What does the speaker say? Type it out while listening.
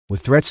With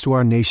threats to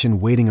our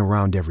nation waiting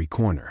around every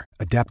corner,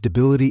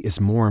 adaptability is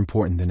more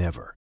important than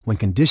ever. When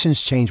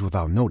conditions change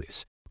without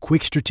notice,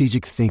 quick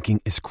strategic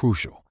thinking is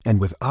crucial.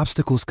 And with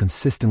obstacles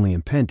consistently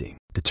impending,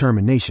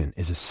 determination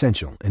is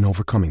essential in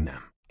overcoming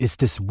them. It's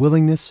this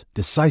willingness,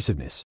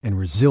 decisiveness, and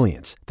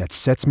resilience that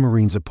sets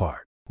Marines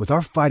apart. With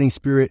our fighting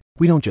spirit,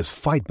 we don't just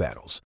fight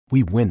battles,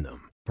 we win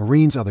them.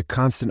 Marines are the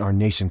constant our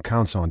nation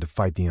counts on to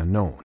fight the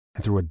unknown.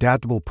 And through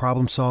adaptable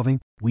problem solving,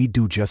 we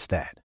do just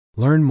that.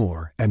 Learn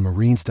more at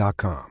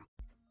marines.com.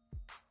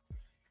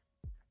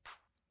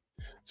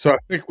 So I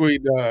think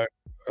we'd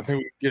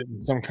get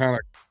in some kind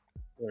of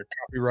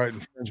copyright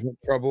infringement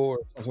trouble or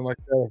something like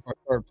that if I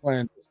started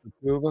playing just the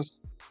two of us.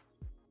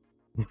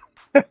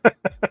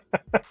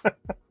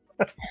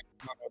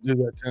 I'll do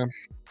that, Tim.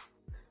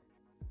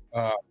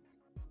 Well,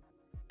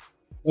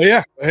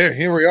 yeah,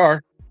 here we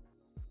are.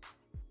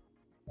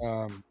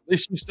 At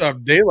least you still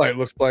have daylight,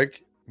 looks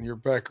like, in your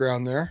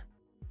background there.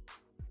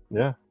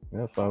 Yeah,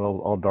 it's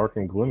all dark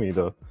and gloomy.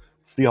 The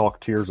Seahawk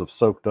tears have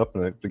soaked up,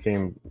 and it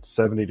became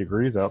 70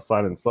 degrees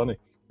outside and sunny.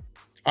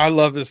 I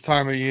love this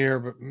time of year,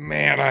 but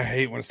man, I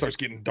hate when it starts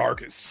getting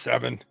dark at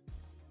 7.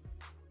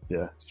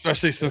 Yeah.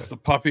 Especially since the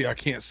puppy I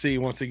can't see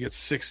once he gets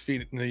 6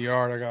 feet in the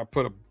yard. I got to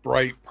put a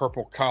bright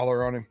purple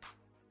collar on him.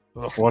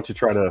 Ugh. Why don't you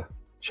try to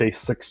chase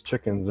 6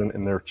 chickens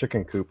in their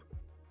chicken coop?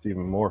 It's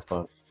even more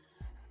fun.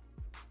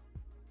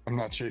 I'm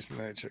not chasing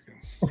any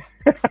chickens.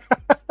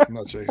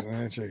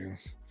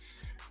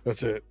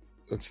 That's it.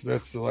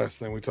 That's the last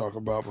thing we talk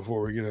about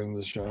before we get into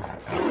the show.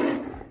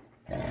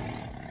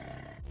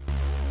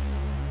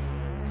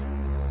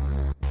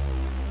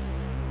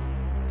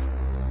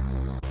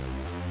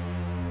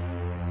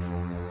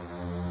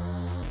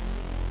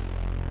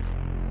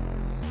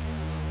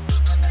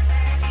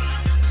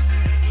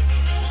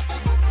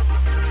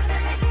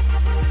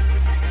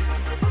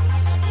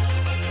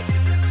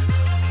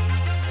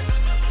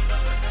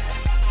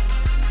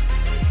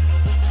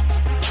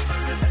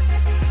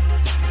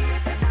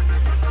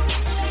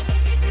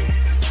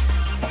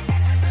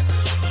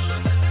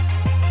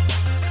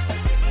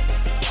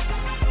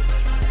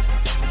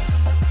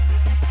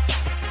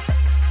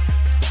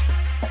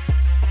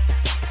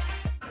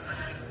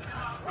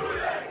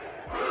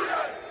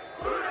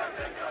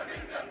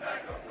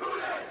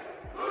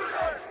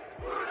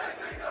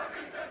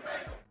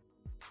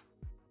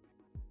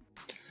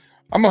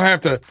 I'm going to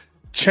have to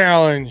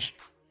challenge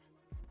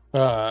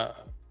Mr.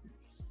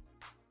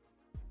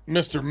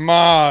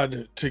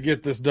 Mod to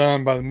get this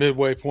done by the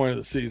midway point of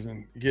the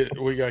season.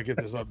 We got to get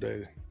this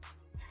updated.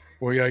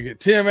 We got to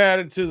get Tim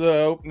added to the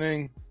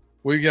opening.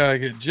 We got to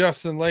get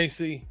Justin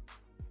Lacey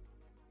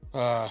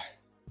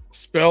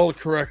spelled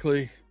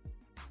correctly.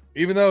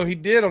 Even though he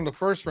did on the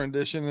first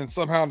rendition, and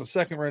somehow in the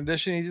second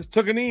rendition, he just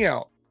took an E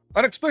out.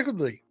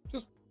 Unexpectedly.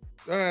 Just,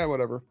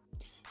 whatever.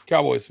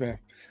 Cowboys fan.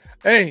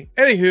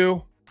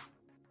 Anywho.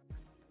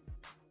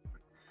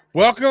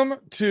 Welcome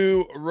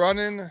to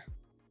Runnin'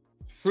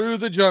 Through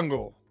the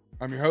Jungle.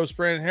 I'm your host,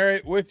 Brandon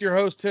Harriet, with your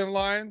host, Tim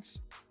Lyons.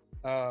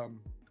 Our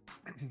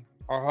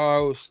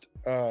host,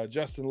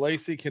 Justin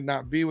Lacey,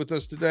 cannot be with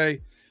us today.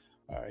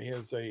 He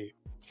has a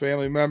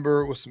family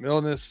member with some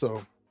illness,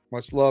 so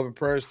much love and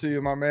prayers to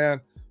you, my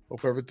man.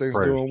 Hope everything's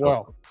doing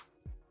well.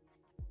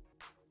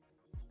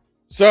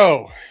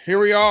 So, here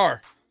we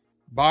are.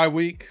 Bye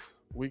week,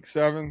 week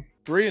 7,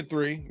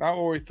 3-3. Not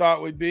where we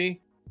thought we'd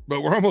be, but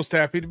we're almost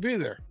happy to be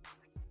there.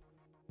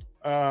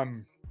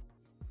 The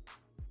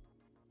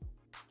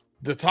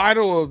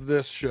title of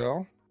this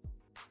show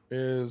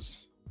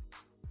is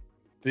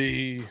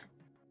the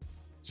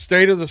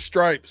State of the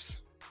Stripes.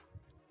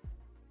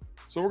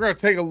 So we're going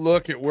to take a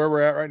look at where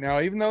we're at right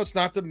now. Even though it's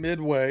not the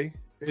midway,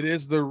 it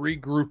is the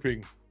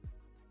regrouping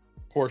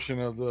portion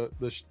of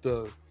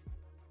the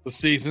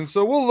season.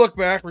 So we'll look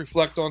back,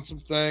 reflect on some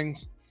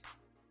things.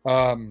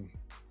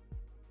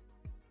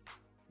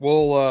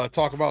 We'll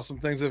talk about some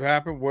things that have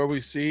happened, where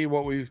we see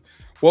what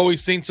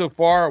we've seen so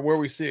far, where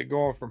we see it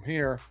going from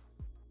here.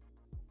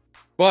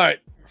 But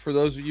for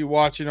those of you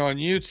watching on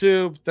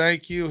YouTube,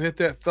 thank you. Hit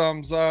that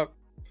thumbs up.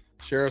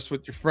 Share us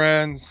with your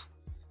friends.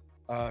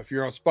 If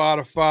you're on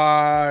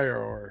Spotify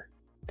or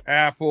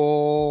Apple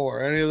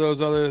or any of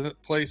those other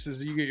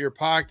places you get your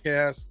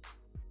podcasts,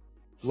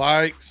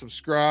 like,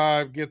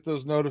 subscribe, get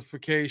those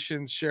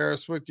notifications, share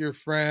us with your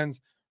friends,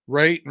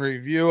 rate and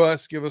review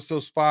us, give us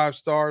those 5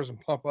 stars and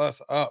pump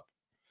us up.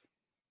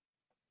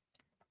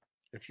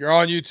 If you're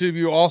on YouTube,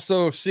 you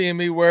also have seen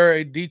me wear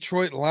a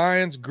Detroit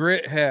Lions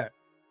grit hat.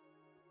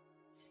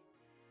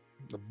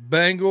 The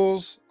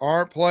Bengals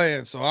aren't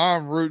playing, so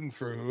I'm rooting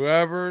for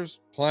whoever's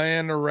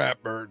playing the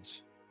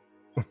Ratbirds.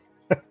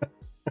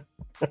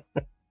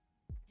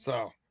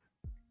 So,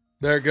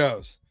 there it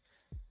goes.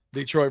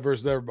 Detroit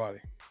versus everybody.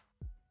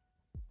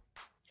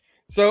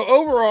 So,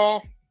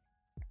 overall,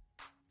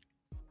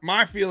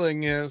 my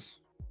feeling is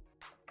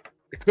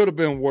it could have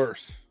been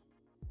worse.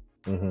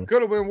 Mm-hmm.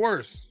 Could have been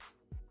worse.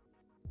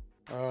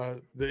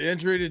 The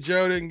injury to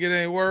Joe didn't get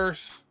any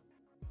worse.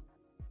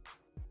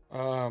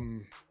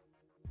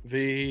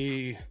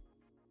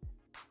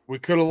 We We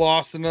could have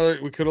lost the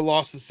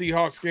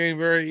Seahawks game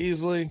very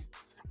easily.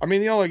 I mean,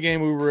 the only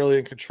game we were really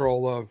in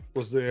control of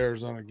was the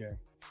Arizona game.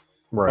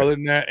 Right. Other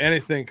than that,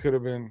 anything could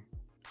have been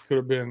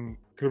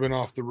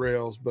off the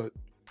rails. But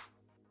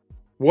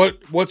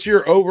what's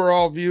your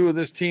overall view of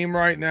this team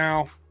right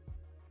now?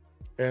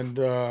 And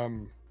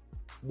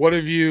what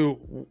have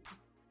you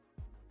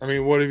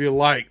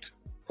liked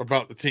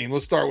about the team?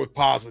 Let's start with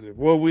positive.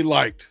 What we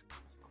liked.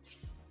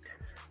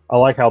 I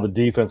like how the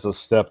defense has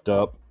stepped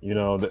up. We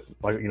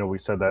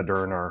said that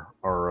during our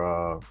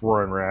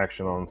Runnin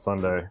reaction on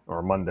Sunday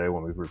or Monday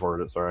when we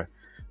recorded it. Sorry.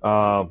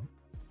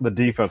 The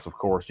defense, of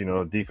course,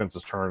 defense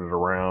has turned it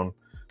around.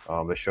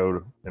 They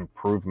showed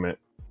improvement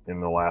in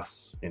the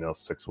last,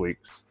 6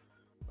 weeks.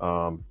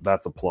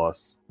 That's a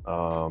plus.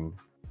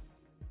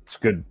 It's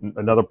good.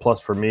 Another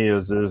plus for me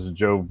is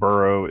Joe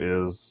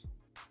Burrow is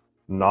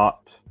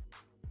not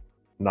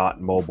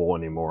mobile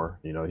anymore.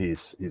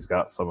 He's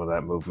got some of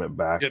that movement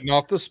back. Getting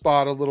off the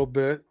spot a little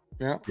bit.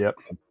 Yeah. Yep.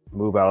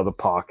 Move out of the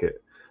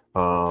pocket.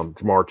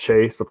 Jamar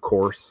Chase, of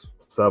course,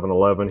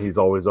 7-11. He's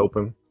always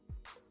open.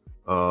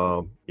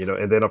 And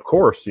then of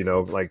course,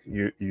 like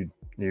you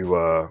we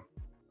were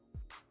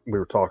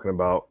talking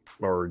about,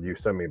 or you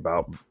sent me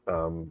about,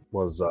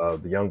 was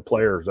the young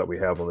players that we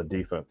have on the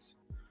defense.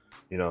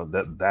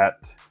 That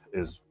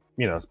is,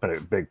 it's been a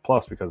big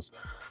plus because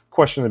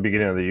question at the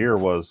beginning of the year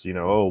was,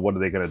 what are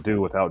they going to do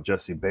without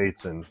Jesse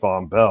Bates and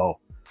Von Bell?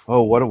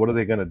 Oh, what are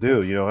they going to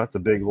do? That's a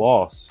big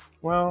loss.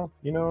 Well,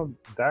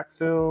 Dax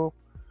Hill,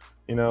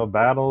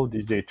 Battle,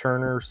 DJ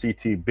Turner,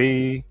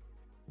 CTB,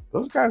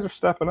 those guys are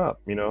stepping up.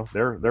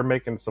 They're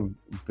making some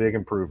big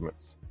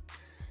improvements.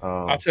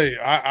 I'll tell you,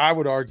 I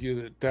would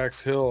argue that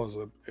Dax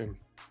Hill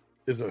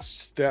is a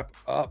step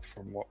up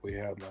from what we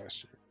had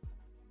last year.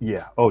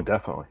 Yeah. Oh,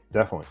 definitely.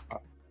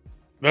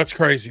 That's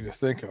crazy to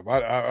think of.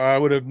 I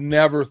would have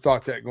never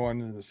thought that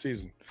going into the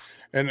season.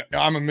 And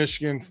I'm a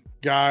Michigan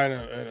guy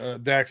and a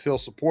Dax Hill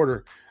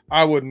supporter.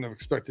 I wouldn't have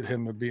expected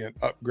him to be an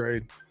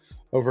upgrade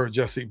over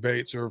Jesse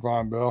Bates or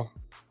Von Bell.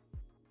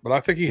 But I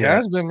think he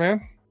has been,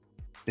 man.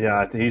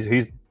 Yeah, he's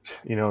in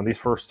these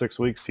first 6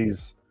 weeks,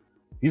 he's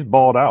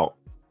balled out.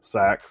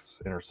 Sacks,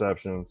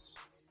 interceptions,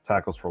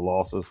 tackles for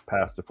losses,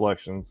 pass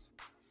deflections.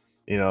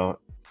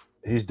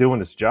 He's doing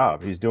his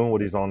job. He's doing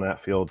what he's on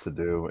that field to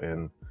do.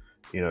 And,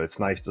 it's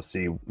nice to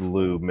see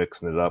Lou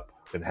mixing it up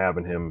and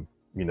having him,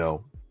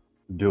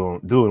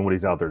 doing what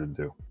he's out there to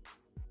do.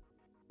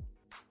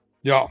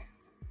 Yeah.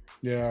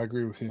 Yeah, I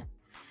agree with you.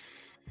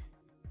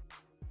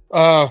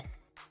 I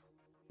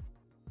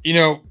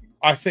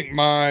think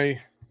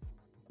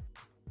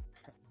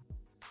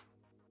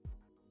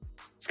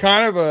it's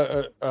kind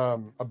of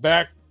a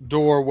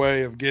backdoor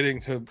way of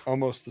getting to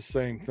almost the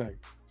same thing.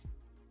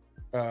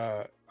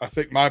 I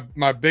think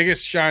my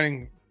biggest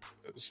shining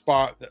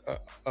spot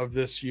of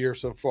this year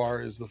so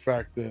far is the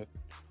fact that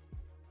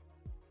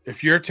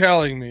if you're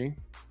telling me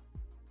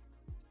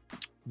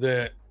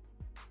that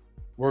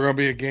we're going to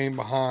be a game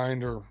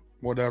behind or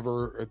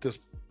whatever at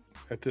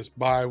this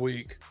bye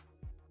week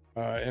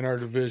in our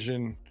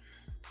division,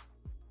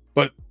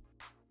 but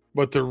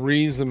the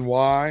reason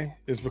why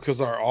is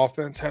because our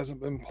offense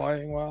hasn't been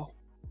playing well.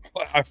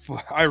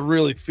 I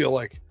really feel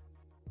like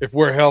if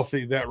we're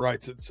healthy, that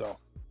writes itself.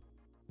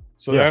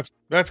 So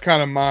that's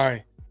kind of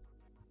my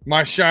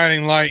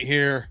shining light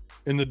here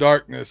in the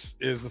darkness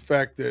is the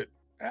fact that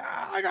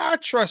I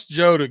trust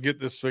Joe to get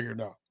this figured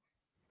out.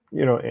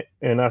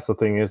 And that's the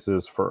thing is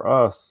for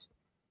us,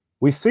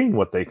 we've seen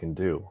what they can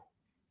do.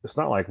 It's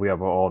not like we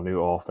have an all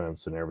new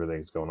offense and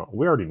everything's going on.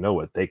 We already know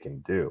what they can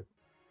do.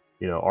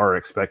 Our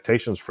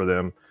expectations for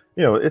them,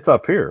 it's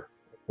up here.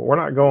 We're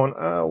not going,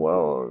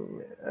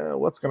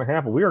 what's going to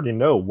happen? We already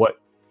know what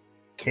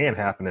can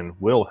happen and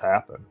will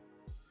happen.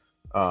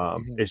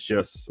 It's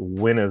just,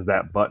 when is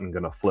that button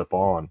going to flip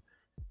on?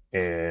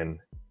 And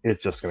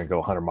it's just going to go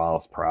 100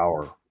 miles per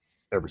hour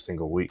every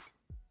single week.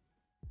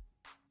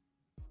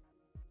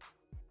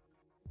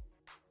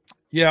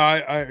 Yeah,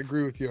 I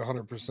agree with you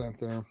 100%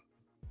 there.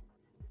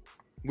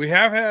 We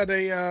have had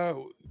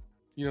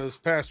this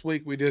past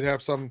week, we did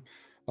have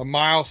a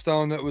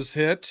milestone that was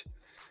hit.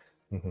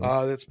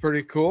 That's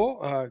pretty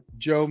cool.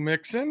 Joe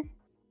Mixon,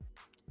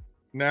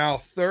 now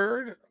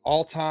third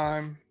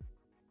all-time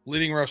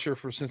leading rusher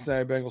for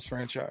Cincinnati Bengals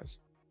franchise.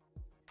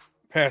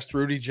 Past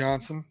Rudy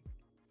Johnson.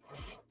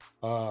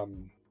 To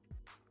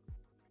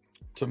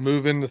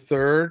move into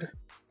third.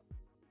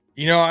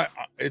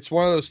 It's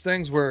one of those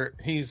things where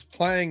he's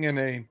playing in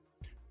an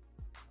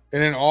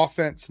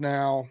offense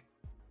now,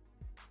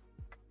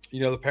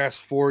 the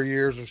past 4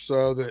 years or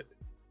so that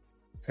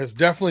has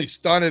definitely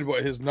stunted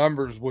what his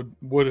numbers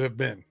would have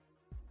been.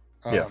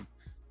 When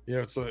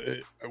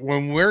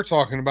we're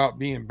talking about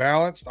being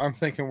balanced, I'm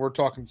thinking we're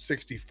talking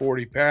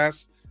 60-40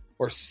 pass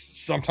or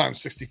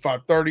sometimes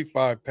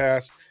 65-35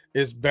 pass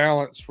is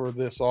balanced for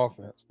this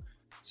offense.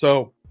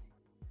 So,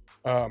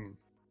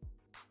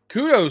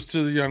 kudos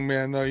to the young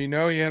man, though. He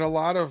had a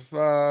lot of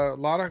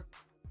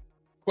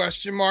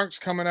question marks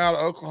coming out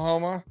of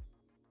Oklahoma.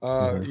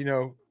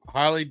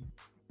 Highly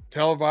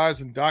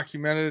televised and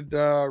documented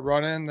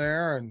run-in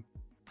there,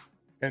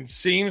 and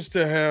seems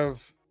to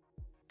have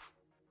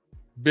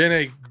been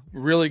a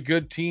really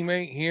good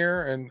teammate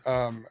here, and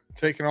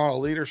taken on a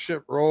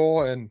leadership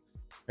role, and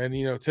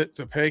took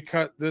the pay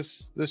cut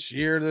this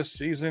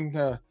season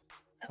to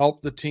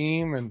help the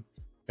team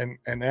and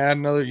add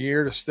another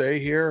year to stay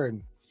here,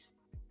 and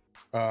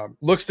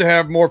looks to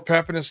have more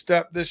pep in his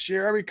step this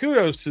year. I mean,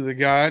 kudos to the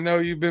guy. I know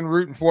you've been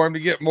rooting for him to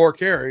get more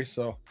carries,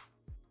 so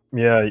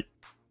yeah,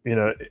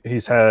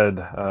 he's had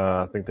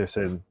I think they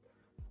said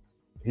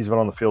he's been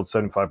on the field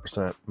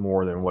 75%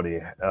 more than what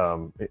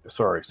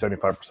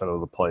 75%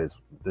 of the plays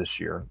this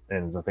year,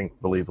 and I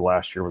believe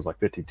last year was like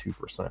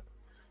 52%.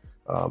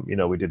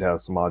 We did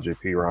have some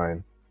AJP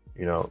Ryan.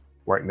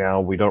 Right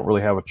now we don't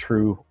really have a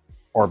true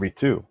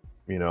RB2.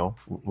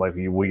 Like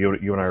you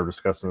and I were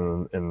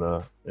discussing in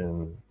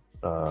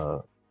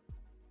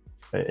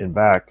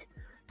back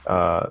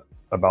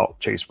about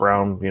Chase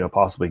Brown,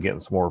 possibly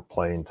getting some more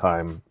playing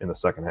time in the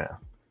second half.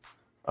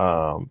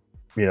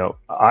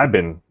 I've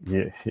been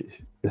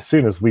as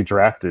soon as we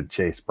drafted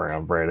Chase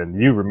Brown, Brandon,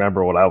 you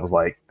remember what I was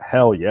like,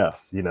 hell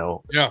yes,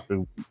 yeah,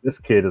 this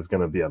kid is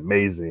going to be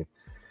amazing.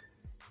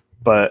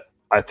 But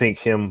I think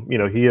him,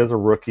 he is a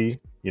rookie,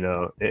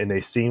 and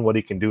they've seen what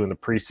he can do in the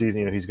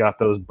preseason. He's got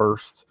those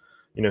bursts,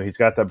 he's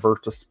got that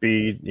burst of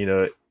speed.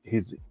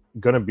 He's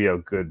going to be a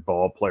good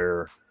ball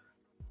player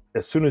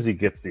as soon as he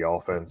gets the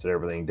offense and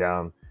everything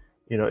down.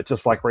 It's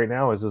just like right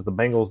now is the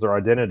Bengals, their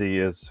identity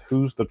is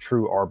who's the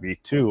true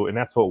RB2. And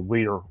that's what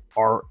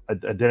our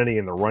identity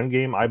in the run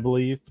game, I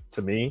believe,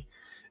 to me,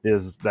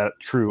 is that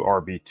true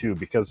RB2,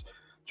 because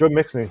Joe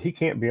Mixon, he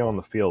can't be on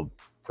the field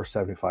for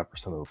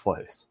 75% of the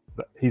plays.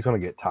 He's going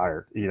to get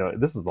tired.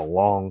 This is a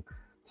long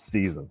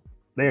season.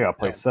 They got to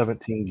play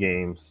 17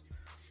 games,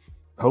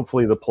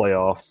 hopefully the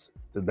playoffs.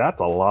 That's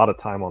a lot of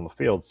time on the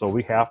field. So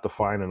we have to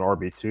find an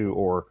RB2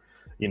 or,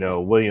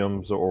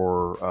 Williams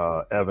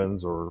or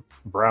Evans or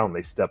Brown.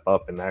 They step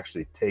up and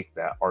actually take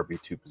that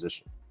RB2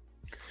 position.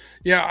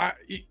 Yeah,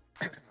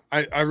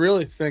 I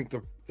really think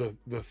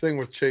the thing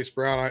with Chase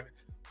Brown,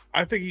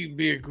 I think he'd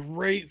be a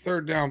great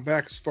third down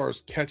back as far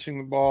as catching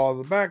the ball in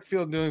the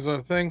backfield, doing these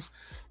other things.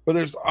 But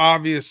there's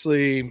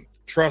obviously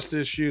trust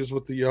issues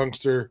with the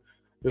youngster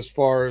as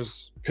far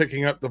as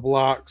picking up the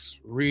blocks,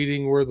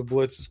 reading where the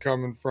blitz is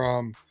coming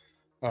from.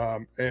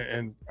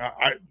 And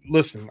I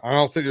listen, I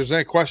don't think there's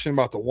any question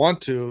about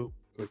the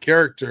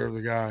character of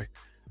the guy.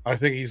 I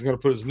think he's going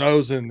to put his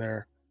nose in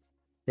there,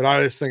 but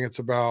I just think it's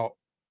about,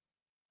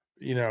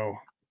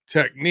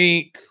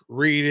 technique,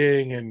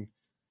 reading,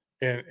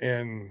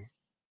 and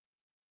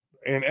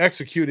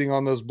executing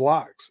on those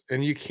blocks.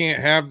 And you can't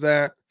have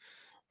that,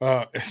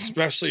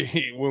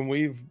 especially when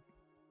we've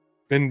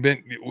been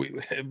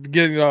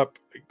getting up.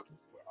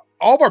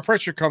 All of our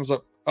pressure comes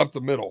up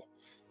the middle.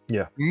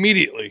 Yeah.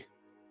 Immediately.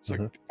 It's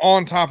like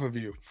on top of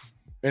you.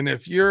 And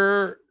if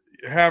you're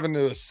having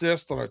to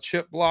assist on a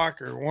chip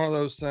block or one of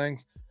those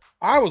things,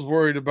 I was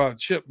worried about a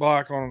chip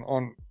block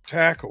on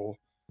tackle.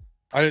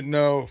 I didn't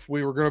know if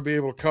we were going to be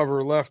able to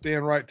cover left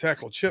and right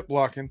tackle chip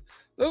blocking.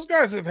 Those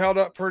guys have held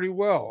up pretty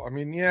well. I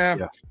mean, yeah.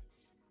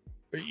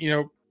 But,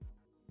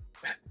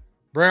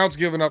 Brown's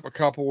given up a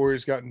couple where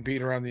he's gotten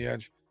beat around the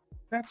edge.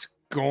 That's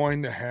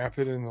going to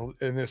happen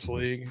in this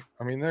league.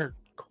 I mean, they're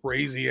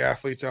crazy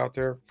athletes out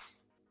there,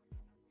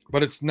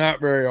 but it's not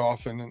very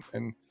often.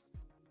 And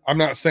I'm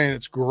not saying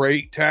it's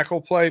great tackle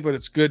play, but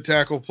it's good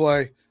tackle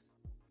play.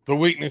 The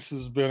weakness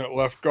has been at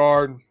left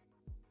guard,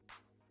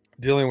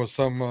 dealing with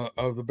some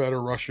of the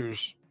better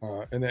rushers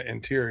in that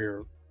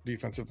interior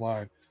defensive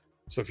line.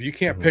 So if you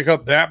can't pick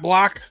up that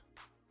block,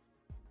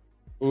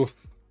 oof.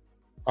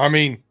 I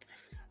mean,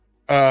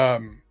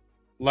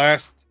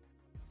 last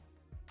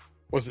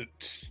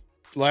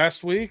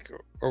week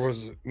or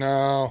was it?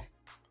 No,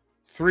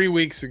 3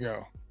 weeks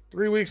ago.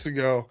 3 weeks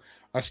ago,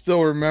 I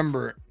still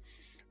remember it.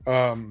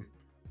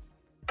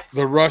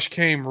 The rush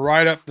came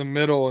right up the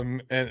middle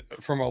and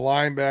from a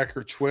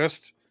linebacker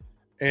twist,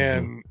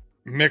 and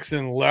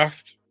Mixon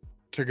left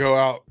to go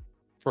out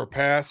for a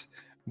pass.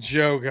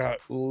 Joe got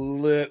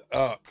lit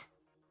up.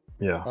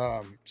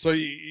 Yeah. So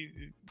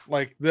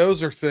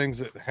those are things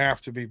that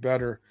have to be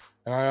better,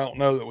 and I don't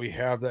know that we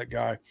have that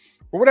guy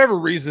for whatever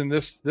reason.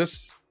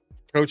 This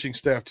coaching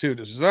staff too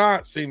does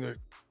not seem to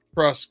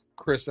trust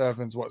Chris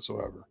Evans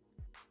whatsoever.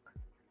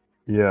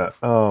 Yeah.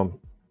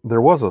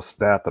 There was a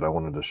stat that I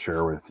wanted to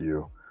share with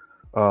you.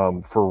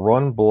 For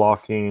run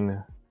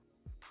blocking,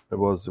 it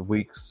was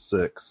week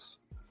 6.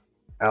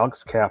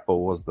 Alex Kappa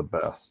was the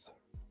best,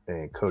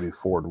 and Cody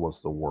Ford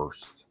was the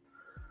worst.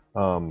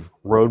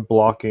 Road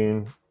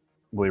blocking,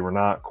 believe it or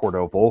not,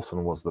 Cordell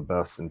Volson was the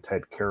best, and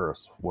Ted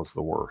Karras was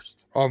the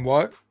worst. On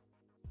what?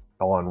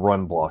 On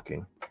run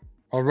blocking.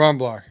 On run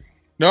blocking.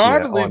 No, yeah, I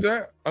believe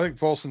that. I think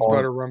Volson's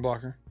better run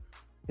blocker.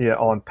 Yeah,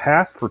 on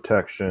pass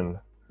protection,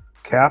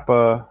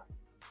 Kappa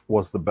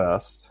was the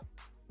best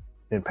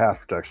in pass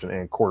protection,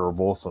 and Cordell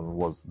Volson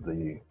was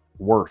the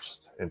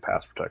worst in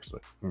pass protection.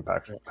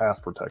 Pass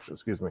protection,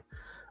 excuse me.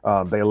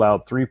 They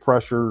allowed 3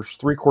 pressures,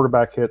 3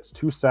 quarterback hits,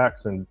 2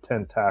 sacks, and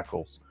 10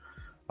 tackles.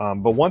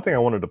 But one thing I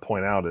wanted to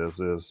point out is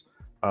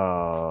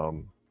our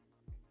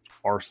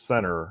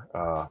center,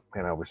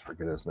 man, I always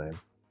forget his name.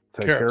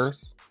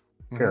 Karras.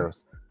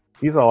 Karras.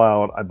 He's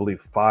allowed, I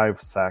believe,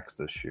 5 sacks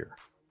this year.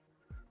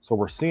 So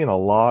we're seeing a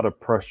lot of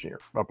pressure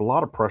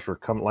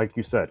come, like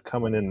you said,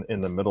 coming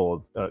in the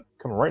middle of,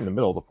 coming right in the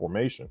middle of the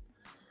formation.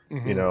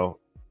 Mm-hmm. You know,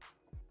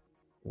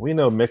 we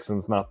know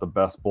Mixon's not the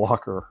best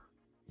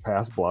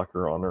pass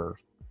blocker on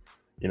earth.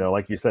 You know,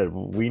 like you said,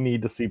 we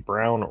need to see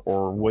Brown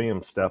or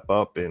Williams step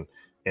up and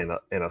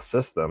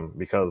assist them,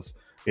 because,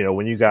 you know,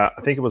 when you got,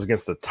 I think it was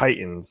against the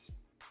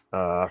Titans,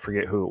 I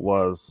forget who it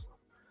was.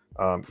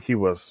 He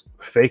was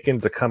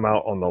faking to come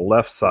out on the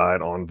left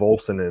side on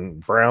Volson and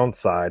Brown's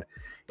side,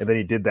 and then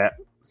he did that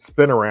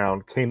spin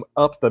around, came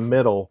up the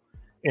middle,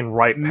 and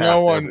right past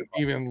no one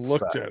everybody. even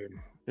looked at him.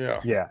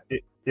 Yeah.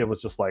 It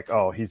was just like,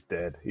 oh, he's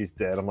dead.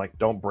 I'm like,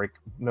 don't break,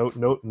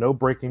 no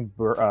breaking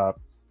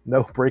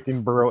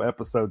Burrow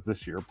episodes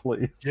this year,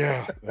 please.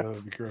 Yeah, that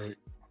would be great.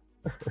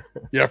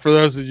 Yeah, for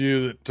those of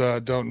you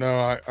that don't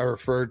know, I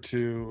referred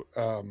to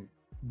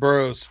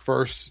Burrow's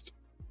first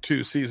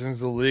 2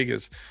 seasons of the league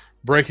as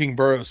Breaking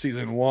Burrow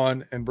season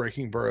 1 and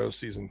Breaking Burrow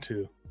season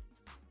 2.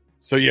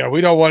 So yeah, we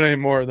don't want any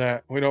more of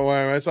that. We don't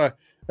want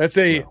that's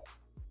a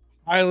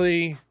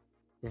highly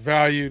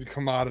valued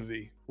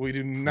commodity. We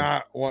do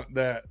not want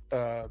that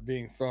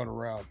being thrown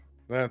around.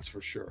 That's for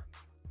sure.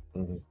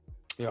 Mm-hmm.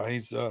 You know,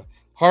 he's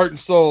heart and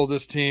soul of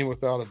this team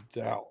without a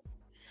doubt.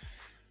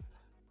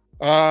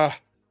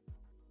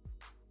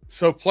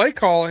 So play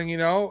calling, you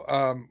know,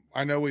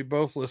 I know we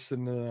both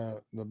listened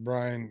to the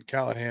Brian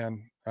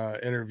Callahan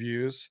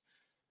interviews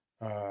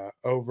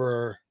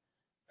over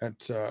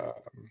at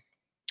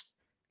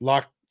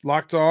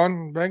Locked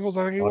On Bengals,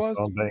 I think he was.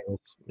 On Bengals,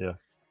 yeah.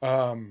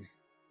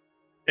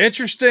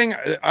 Interesting.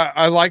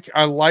 I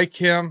like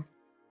him.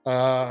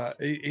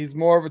 He's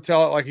more of a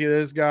tell it like it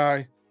is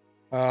guy.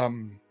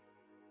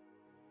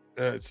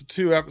 It's a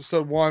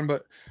 2-episode one,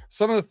 but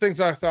some of the things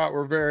I thought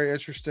were very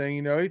interesting.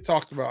 You know, he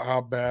talked about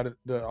how bad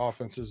the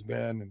offense has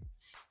been and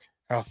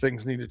how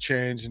things need to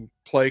change, and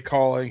play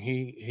calling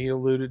he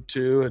alluded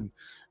to,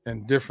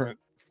 and different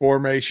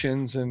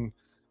formations and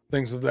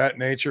things of that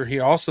nature. He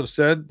also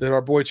said that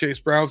our boy Chase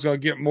Brown's going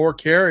to get more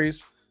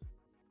carries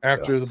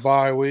after the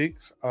bye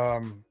weeks.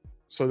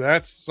 So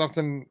that's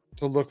something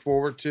to look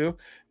forward to.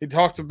 He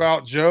talked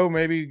about Joe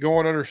maybe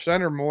going under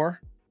center more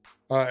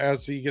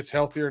as he gets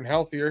healthier and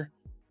healthier.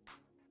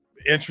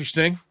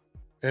 Interesting,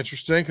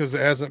 because it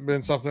hasn't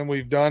been something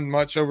we've done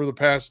much over the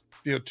past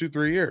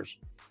 2-3 years.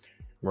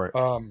 Right.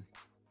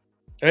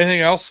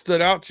 Anything else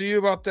stood out to you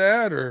about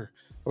that, or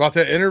about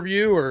that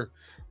interview,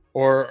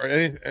 or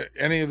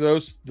any of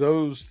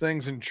those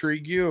things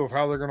intrigue you of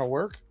how they're going to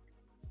work?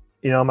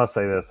 You know, I'm gonna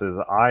say this is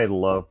I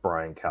love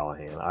Brian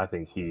Callahan. I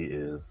think he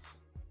is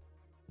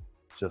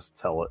just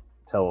tell it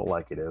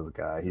like it is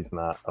guy. He's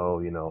not,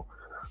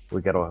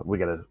 we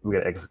gotta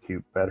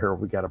execute better,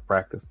 we gotta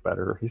practice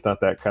better. He's not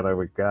that kind of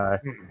a guy.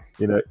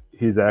 You know,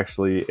 he's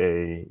actually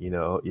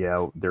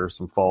there's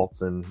some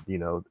faults in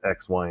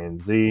X, Y, and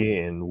Z,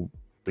 and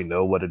we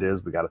know what it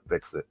is. We got to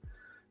fix it.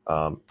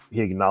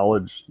 He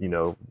acknowledged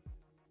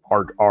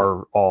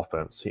our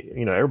offense.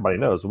 Everybody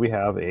knows we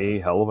have a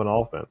hell of an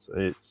offense.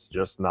 It's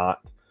just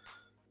not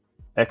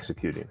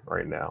executing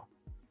right now.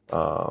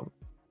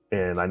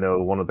 And I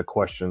know one of the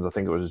questions, I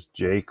think it was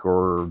Jake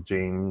or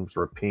James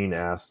Rapine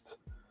asked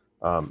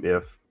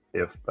if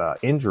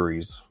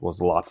injuries was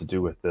a lot to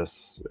do with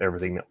this,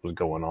 everything that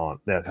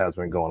has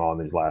been going on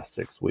these last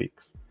 6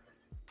 weeks.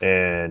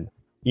 And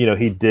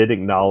he did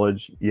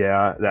acknowledge,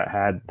 that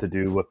had to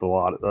do with a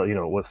lot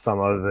of, with some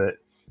of it.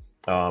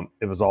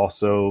 It was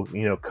also,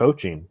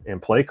 coaching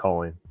and play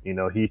calling.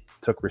 He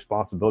took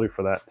responsibility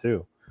for that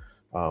too.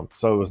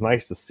 So it was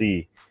nice to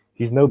see.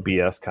 He's no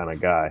BS kind of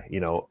guy,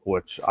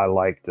 which I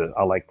like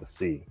to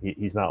see.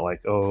 He's not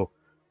like,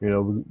 we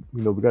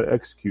got to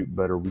execute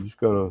better. We just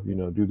got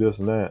to, do this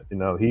and that.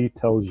 He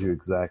tells you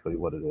exactly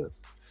what it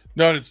is.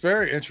 No, and it's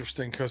very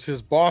interesting because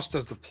his boss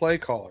does the play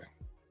calling.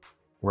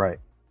 Right.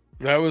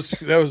 That was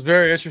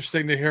very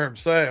interesting to hear him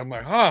say. I'm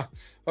like,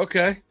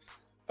 okay.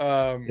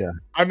 I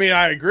mean,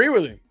 I agree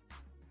with him,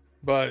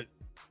 but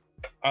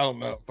I don't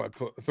know if I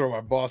throw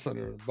my boss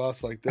under the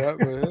bus like that,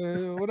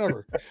 but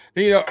whatever.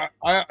 He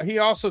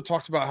also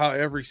talked about how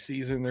every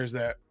season there's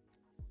that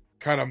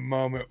kind of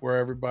moment where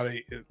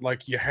everybody,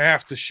 like, you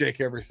have to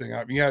shake everything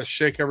up. You got to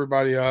shake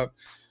everybody up.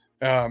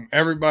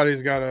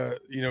 Everybody's got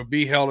to,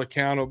 be held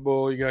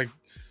accountable. You got to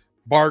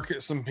bark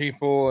at some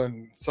people,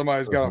 and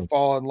somebody's got to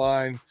fall in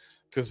line,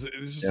 because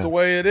it's just the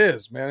way it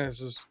is, man. It's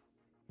just,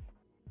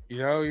 you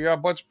got a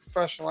bunch of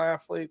professional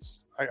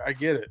athletes. I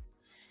get it.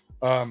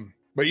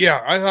 But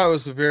yeah, I thought it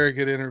was a very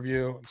good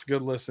interview. It's a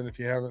good listen. If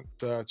you haven't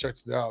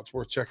checked it out, it's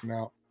worth checking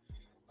out.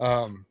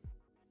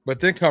 But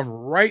then come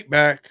right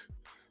back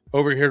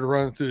over here to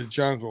Run Through the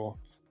Jungle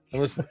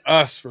and listen to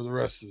us for the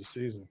rest of the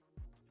season.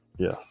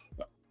 Yeah.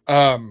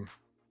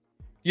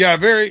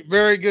 Very,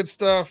 very good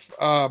stuff.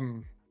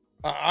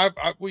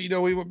 We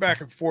went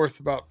back and forth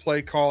about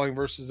play calling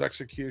versus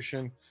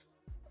execution.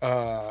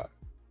 I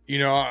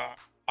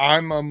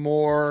I'm a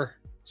more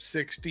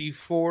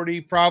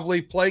 60-40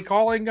 probably play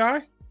calling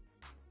guy.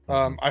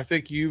 I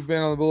think you've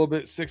been a little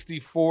bit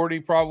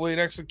 60-40 probably an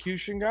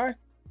execution guy.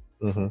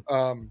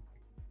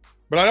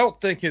 But I don't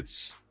think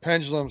it's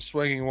pendulum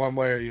swinging one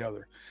way or the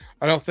other.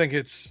 I don't think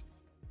it's,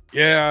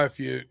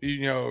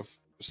 if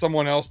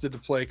someone else did the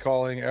play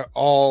calling,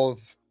 all of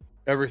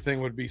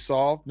everything would be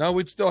solved. No,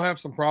 we'd still have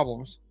some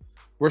problems.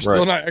 We're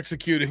still not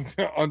executing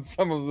on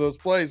some of those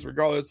plays,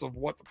 regardless of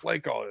what the play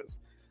call is.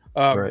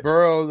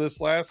 Burrow,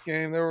 this last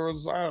game, there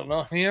was, I don't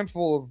know, a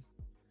handful of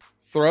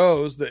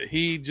throws that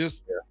he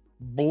just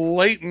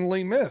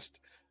blatantly missed.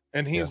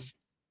 And he's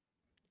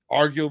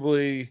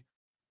arguably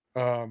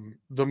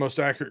the most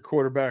accurate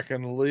quarterback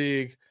in the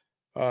league.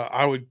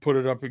 I would put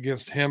it up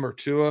against him or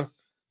Tua.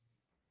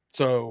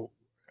 So,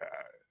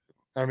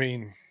 I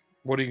mean,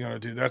 what are you going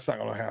to do? That's not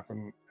going to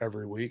happen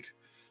every week.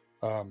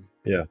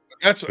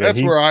 That's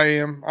where I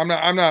am.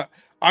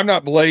 I'm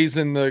not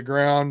blazing the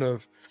ground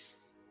of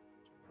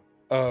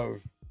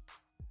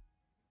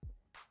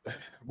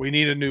we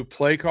need a new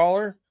play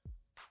caller.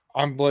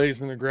 I'm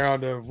blazing the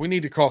ground of we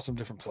need to call some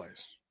different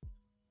plays.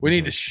 We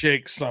need to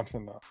shake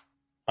something up.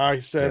 I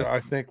said, I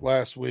think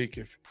last week,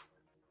 if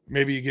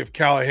maybe you give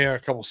Callahan a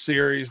couple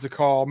series to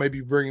call, maybe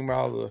you bring him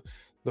out of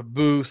the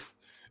booth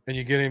and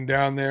you get him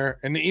down there.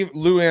 And even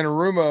Lou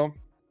Anarumo,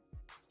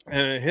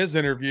 in his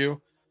interview,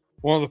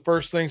 one of the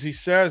first things he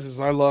says is,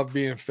 I love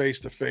being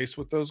face-to-face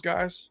with those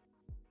guys.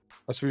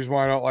 That's the reason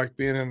why I don't like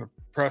being in the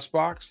press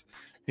box.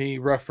 He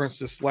referenced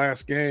this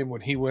last game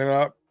when he went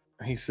up.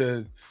 He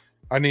said,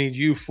 I need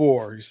you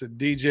four. He said,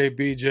 DJ,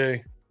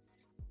 BJ,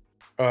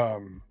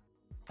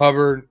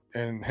 Hubbard,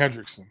 and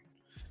Hendrickson.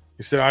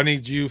 He said, I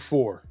need you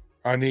four.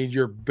 I need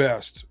your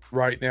best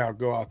right now.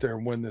 Go out there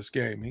and win this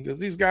game. He goes,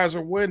 these guys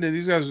are winded.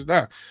 These guys are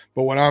done.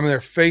 But when I'm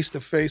there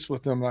face-to-face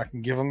with them and I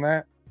can give them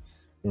that,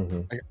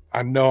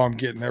 I know I'm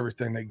getting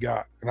everything they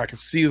got. And I can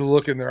see the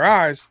look in their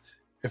eyes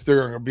if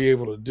they're going to be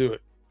able to do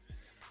it.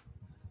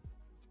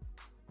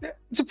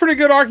 It's a pretty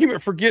good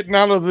argument for getting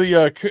out of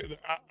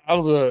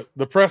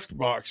the press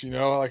box,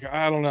 Like,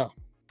 I don't know.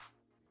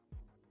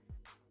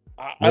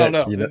 I don't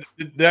know.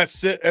 Did that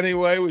sit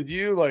anyway with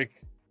you?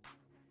 Like,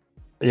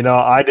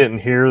 I didn't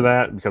hear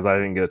that because I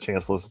didn't get a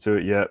chance to listen to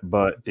it yet.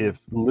 But if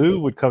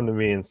Lou would come to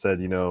me and said,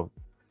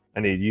 I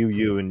need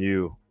you, and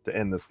you to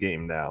end this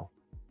game now,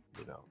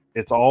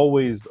 it's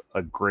always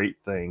a great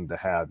thing to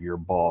have your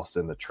boss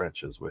in the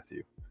trenches with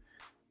you.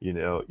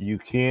 You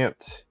can't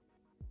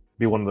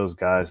be one of those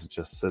guys that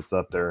just sits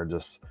up there and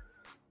just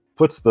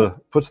puts the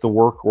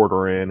work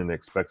order in and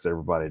expects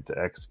everybody to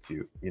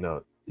execute.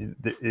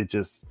 It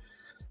just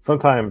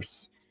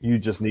sometimes you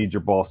just need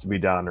your boss to be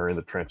down there in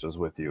the trenches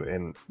with you,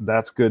 and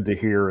that's good to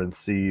hear and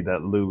see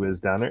that Lou is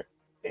down there.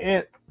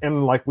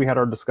 And like we had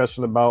our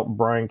discussion about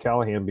Brian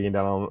Callahan being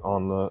down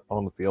on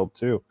the field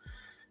too.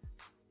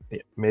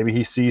 Maybe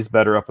he sees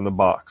better up in the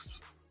box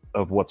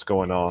of what's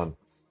going on,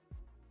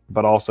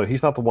 but also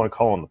he's not the one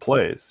calling the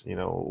plays.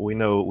 We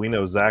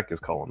know Zach is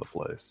calling the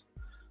plays.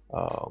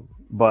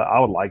 But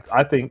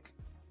I think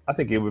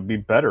it would be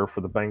better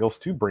for the Bengals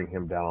to bring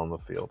him down on the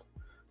field.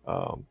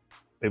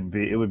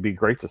 It would be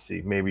great to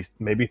see.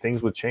 Maybe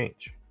things would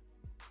change.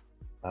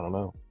 I don't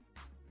know.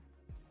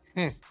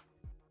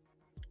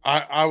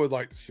 I would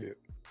like to see it.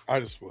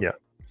 I just would. Yeah.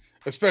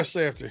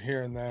 Especially after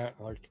hearing that,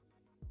 like,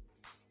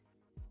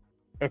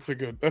 that's a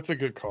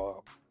good call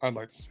out. I'd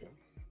like to see it.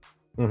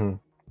 Mm-hmm.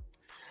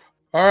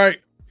 All right.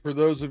 For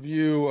those of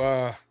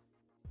you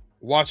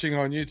watching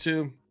on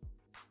YouTube,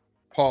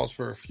 pause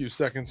for a few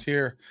seconds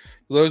here.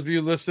 For those of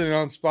you listening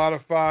on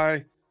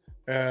Spotify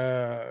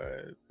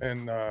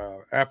and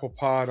Apple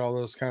Pod, all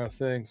those kind of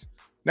things,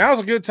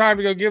 now's a good time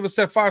to go give us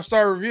that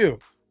 5-star review.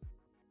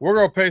 We're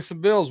going to pay some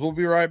bills. We'll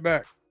be right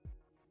back.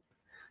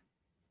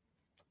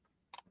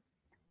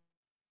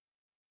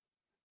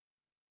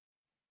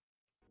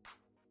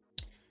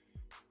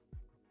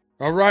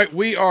 All right,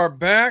 we are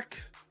back.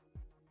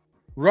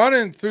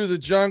 Running through the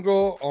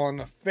jungle on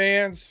the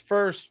Fans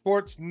First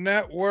Sports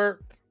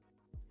Network.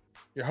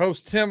 Your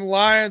host, Tim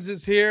Lyons,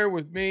 is here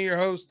with me, your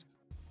host,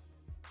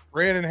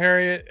 Brandon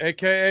Harriet,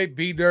 a.k.a.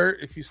 B-Dirt.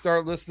 If you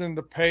start listening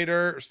to Pay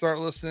Dirt or start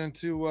listening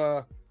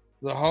to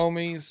the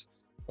homies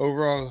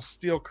over on the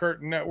Steel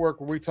Curtain Network,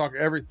 where we talk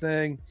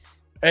everything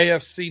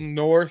AFC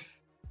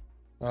North.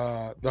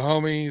 The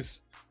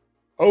homies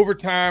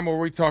Overtime, where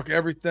we talk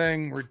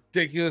everything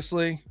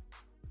ridiculously.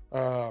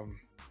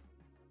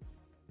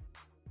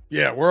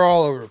 Yeah, we're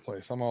all over the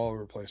place. I'm all over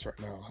the place right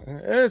now.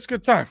 And it's a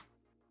good time.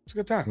 It's a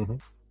good time. Mm-hmm.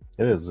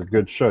 It is a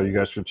good show. You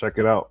guys should check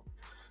it out.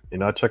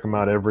 I check them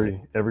out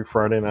every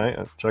Friday night.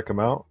 I check them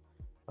out.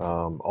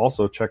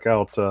 Also, check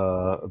out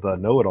the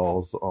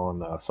Know-It-Alls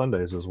on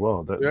Sundays as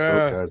well. Those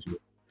guys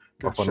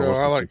are fun to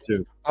listen to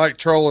too. I like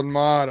trolling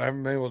Mod. I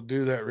haven't been able to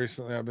do that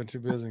recently. I've been too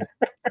busy.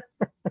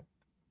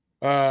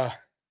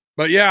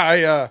 But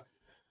yeah,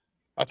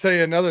 I'll tell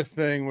you another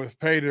thing with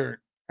Pay Dirt.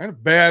 I had a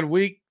bad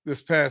week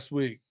this past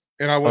week,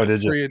 and I went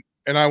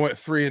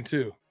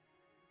 3-2.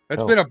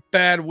 That's been a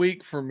bad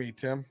week for me,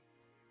 Tim.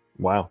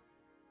 Wow.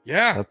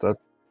 Yeah.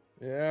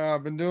 Yeah,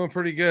 I've been doing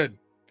pretty good.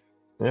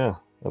 Yeah,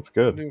 that's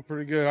good. Doing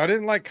pretty good. I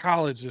didn't like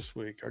college this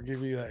week. I'll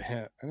give you that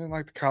hint. I didn't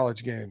like the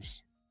college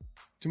games.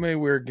 Too many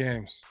weird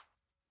games.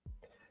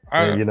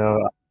 And,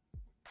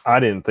 I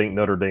didn't think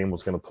Notre Dame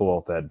was going to pull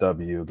off that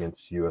W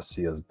against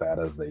USC as bad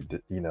as they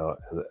did.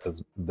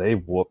 As they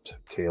whooped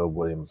Caleb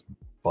Williams'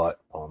 butt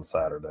on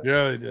Saturday.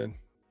 Yeah, they did.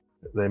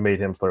 They made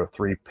him throw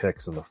 3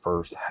 picks in the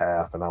first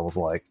half, and I was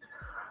like,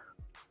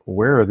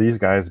 where are these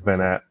guys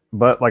been at?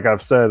 But like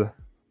I've said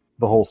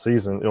the whole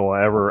season,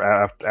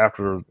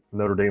 after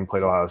Notre Dame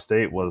played Ohio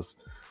State, was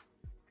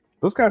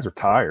those guys are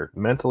tired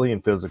mentally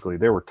and physically.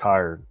 They were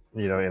tired,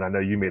 and I know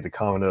you made the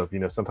comment of,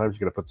 sometimes you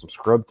got to put some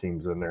scrub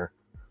teams in there.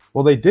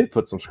 Well, they did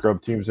put some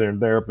scrub teams in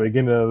there at the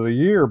beginning of the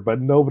year,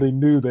 but nobody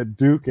knew that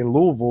Duke and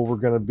Louisville were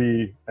going to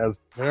be as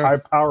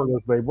high-powered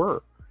as they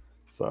were.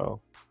 So,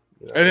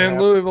 and then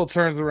Louisville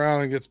turns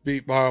around and gets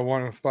beat by a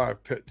 1-5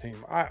 Pitt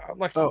team.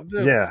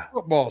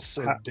 Football's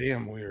so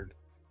damn weird.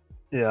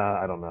 Yeah,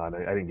 I don't know. I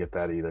didn't get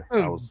that either.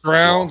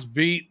 Browns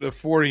beat the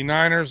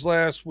 49ers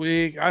last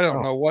week. I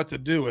don't know what to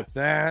do with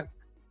that.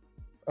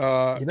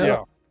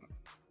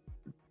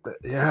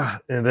 Yeah,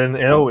 and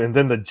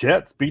then the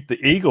Jets beat the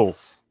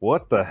Eagles.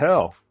 What the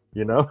hell,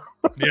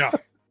 Yeah.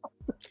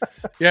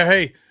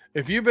 Hey,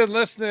 if you've been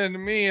listening to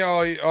me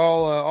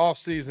all off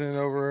season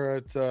over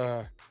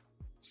at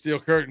Steel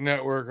Curtain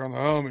Network on the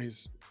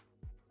homies,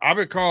 I've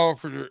been calling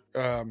for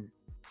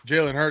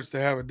Jalen Hurts to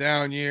have a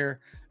down year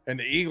and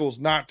the Eagles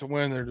not to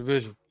win their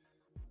division.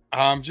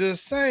 I'm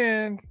just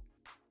saying.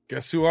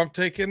 Guess who I'm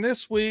taking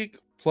this week?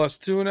 Plus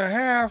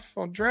 2.5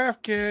 on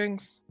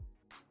DraftKings.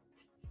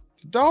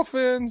 The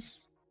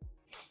Dolphins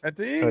at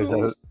the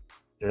Eagles.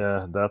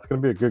 That's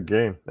going to be a good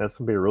game. That's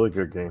going to be a really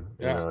good game.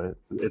 Yeah.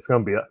 It's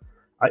going to be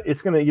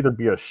it's going to either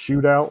be a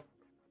shootout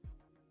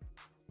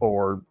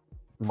or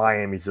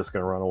Miami's just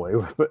going to run away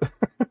with it.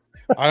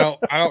 I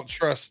don't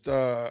trust.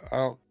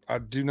 I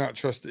do not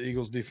trust the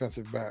Eagles'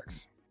 defensive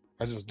backs.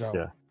 I just don't.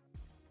 Yeah.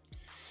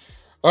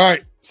 All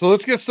right, so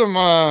let's get some.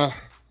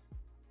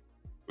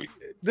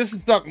 This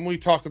is something we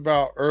talked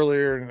about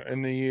earlier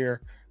in the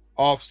year,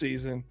 off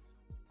season.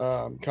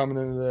 Coming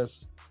into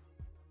this,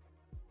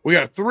 we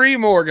got 3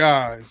 more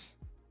guys,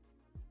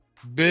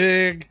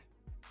 big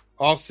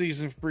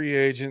off-season free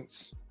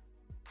agents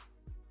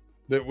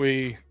that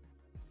we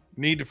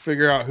need to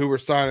figure out who we're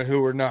signing,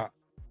 who we're not.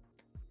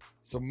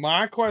 So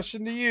my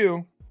question to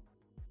you,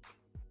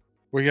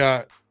 we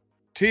got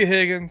T.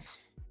 Higgins,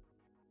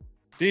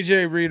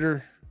 DJ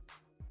Reader,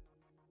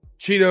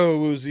 Cheeto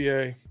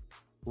Awuzie.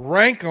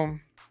 Rank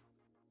them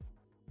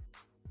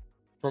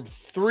from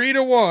 3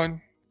 to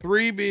 1.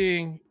 3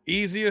 being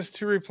easiest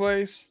to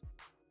replace.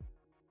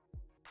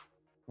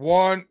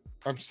 1,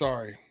 I'm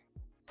sorry,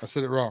 I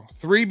said it wrong.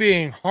 3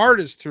 being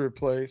hardest to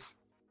replace.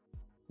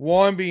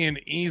 1 being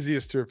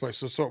easiest to replace.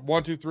 So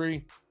 1, 2,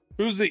 3.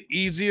 Who's the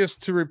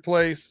easiest to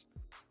replace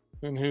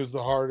and who's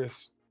the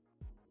hardest?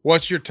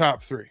 What's your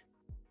top 3?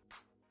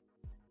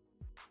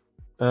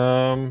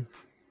 Now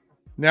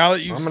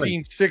that you've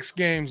seen 6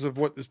 games of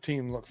what this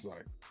team looks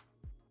like.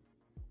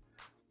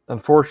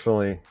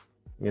 Unfortunately,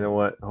 you know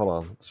what? Hold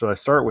on. Should I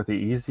start with the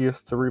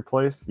easiest to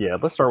replace? Yeah,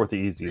 let's start with the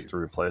easiest to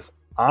replace.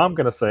 I'm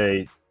going to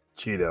say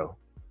Cheeto.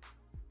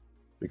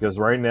 Because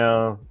right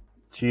now,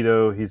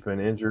 Cheeto, he's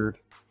been injured.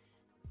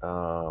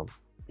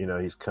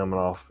 He's coming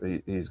off.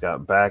 He's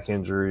got back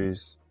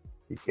injuries.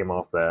 He came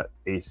off that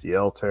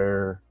ACL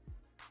tear.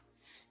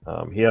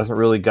 He hasn't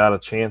really got a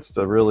chance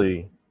to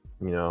really,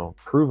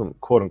 prove him,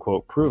 quote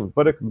unquote, prove him.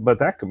 But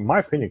that, in my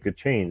opinion, could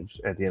change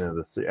at the end of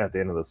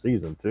the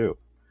season too.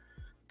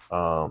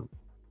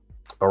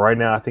 But right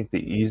now, I think the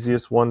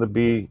easiest one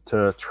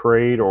to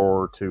trade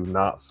or to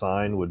not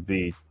sign would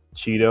be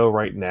Cheeto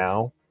right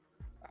now.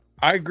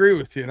 I agree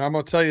with you. And I'm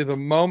going to tell you, the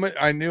moment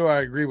I knew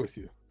I agree with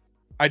you,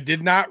 I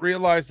did not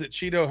realize that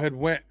Cheeto had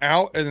went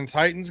out in the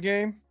Titans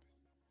game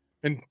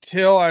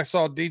until I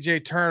saw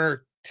DJ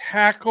Turner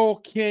tackle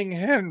King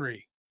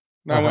Henry.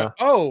 And I went,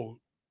 oh,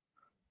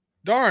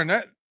 darn,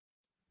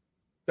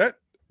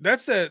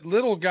 that's that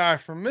little guy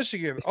from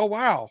Michigan. Oh,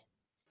 wow.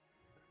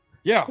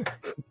 Yeah,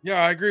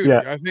 I agree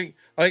with you. I think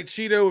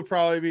Cheeto would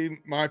probably be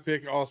my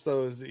pick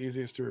also as the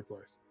easiest to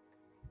replace.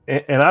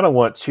 And I don't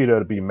want Cheeto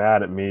to be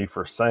mad at me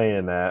for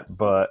saying that,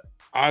 but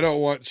I don't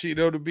want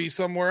Cheeto to be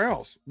somewhere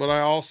else. But I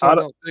also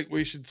don't think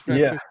we should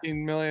spend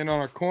 $15 million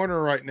on a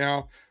corner right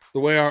now the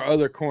way our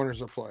other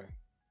corners are playing.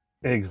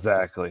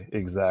 Exactly.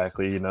 With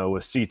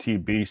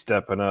CTB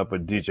stepping up,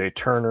 with DJ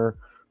Turner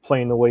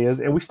playing the way he is,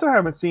 and we still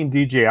haven't seen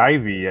DJ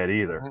Ivy yet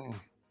either.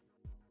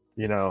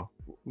 No.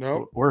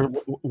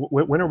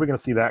 When are we going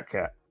to see that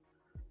cat?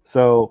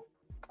 So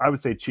I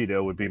would say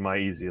Cheeto would be my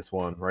easiest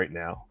one right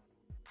now.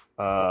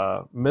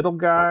 Middle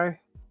guy,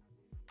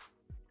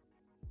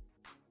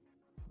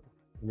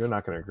 you're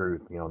not going to agree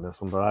with me on this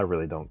one, but I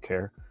really don't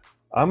care.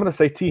 I'm going to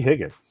say T.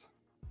 Higgins.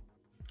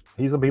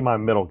 He's going to be my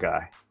middle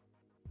guy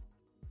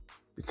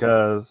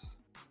because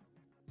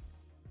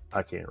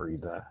I can't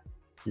read that.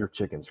 Your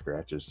chicken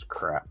scratch is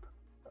crap.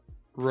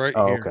 Right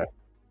here. Okay.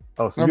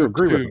 Oh, so you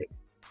agree with me.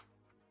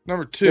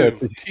 Number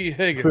 2, T.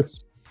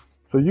 Higgins.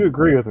 So you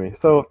agree with me.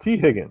 So T.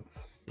 Higgins,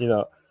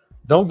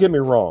 don't get me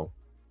wrong.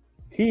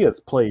 He has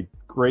played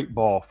great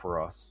ball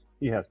for us.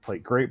 He has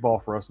played great ball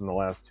for us in the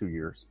last 2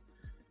 years.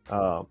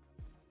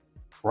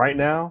 Right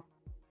now,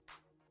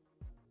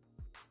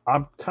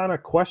 I'm kind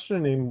of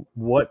questioning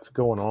what's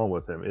going on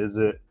with him. Is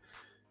it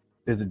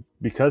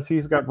because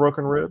he's got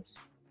broken ribs?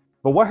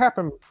 But what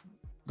happened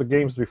the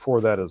games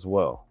before that as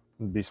well,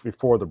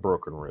 before the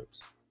broken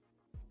ribs?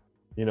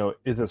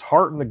 Is his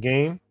heart in the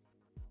game?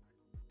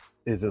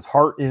 Is his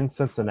heart in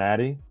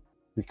Cincinnati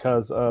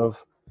because of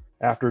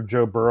after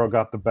Joe Burrow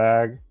got the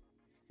bag?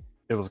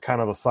 It was kind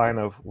of a sign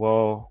of,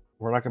 well,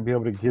 we're not going to be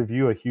able to give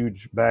you a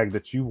huge bag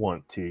that you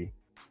want, T.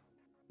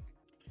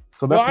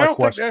 So that's my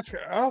question.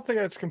 I don't think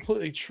that's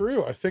completely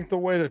true. I think the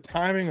way the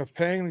timing of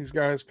paying these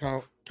guys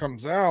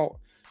comes out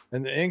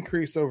and the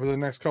increase over the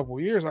next couple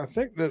of years, I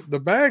think that the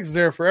bag's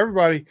there for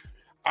everybody.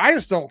 I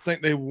just don't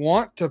think they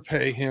want to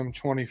pay him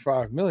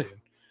 $25 million.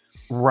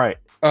 Right.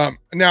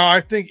 Now,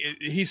 I think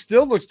he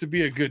still looks to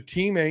be a good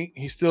teammate.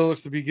 He still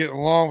looks to be getting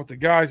along with the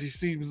guys. He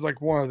seems like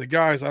one of the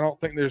guys. I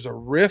don't think there's a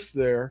rift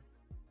there.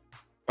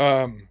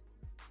 But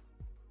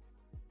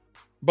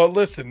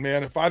listen,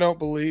 man, if I don't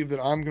believe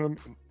that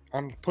I'm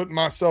putting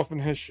myself in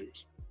his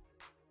shoes.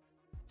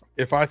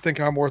 If I think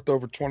I'm worth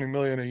over $20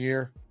 million a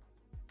year,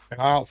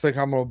 and I don't think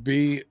I'm going to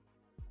be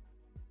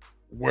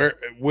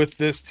with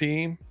this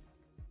team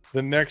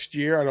the next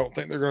year, I don't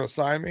think they're going to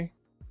sign me.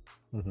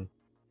 Mm-hmm.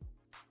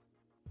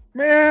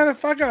 Man,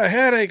 if I got a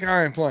headache,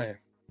 I ain't playing.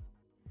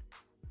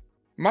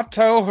 My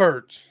toe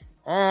hurts.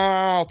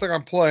 I don't think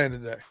I'm playing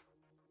today.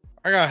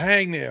 I got a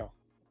hangnail.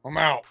 I'm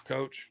out,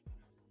 coach.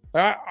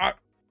 I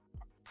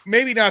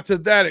maybe not to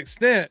that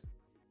extent,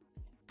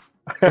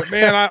 but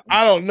man,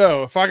 I don't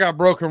know. If I got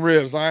broken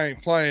ribs, I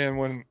ain't playing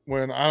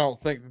when I don't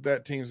think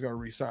that team's going to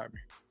re-sign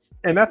me.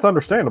 And that's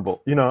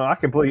understandable.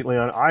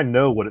 I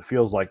know what it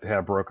feels like to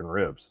have broken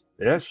ribs.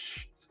 That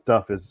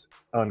stuff is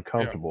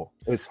uncomfortable.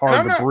 Yeah. It's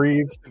hard to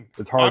breathe.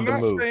 It's hard to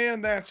move. I'm not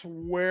saying that's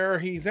where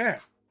he's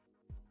at.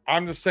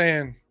 I'm just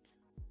saying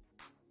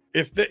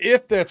if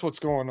that's what's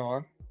going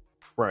on,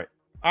 right?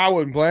 I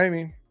wouldn't blame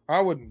him.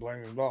 I wouldn't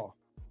blame him at all.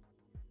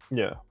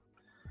 Yeah.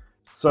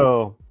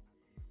 So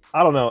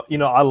I don't know.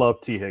 I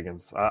love T.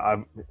 Higgins.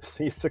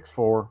 He's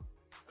 6'4".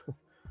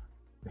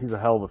 He's a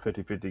hell of a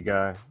 50-50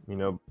 guy.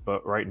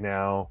 But right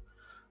now,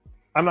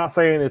 I'm not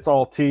saying it's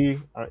all T.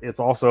 It's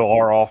also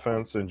our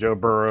offense and Joe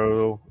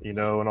Burrow, and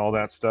all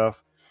that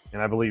stuff.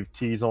 And I believe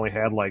T's only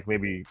had like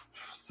maybe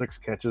 6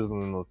 catches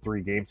in the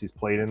 3 games he's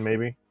played in,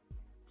 maybe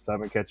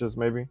 7 catches,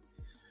 maybe.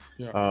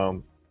 Yeah.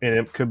 And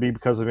it could be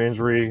because of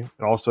injury.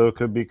 It also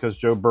could be because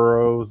Joe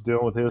Burrow's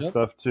dealing with his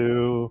stuff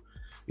too.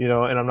 And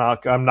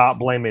I'm not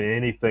blaming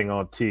anything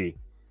on T.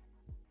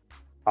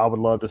 I would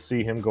love to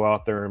see him go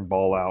out there and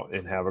ball out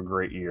and have a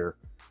great year.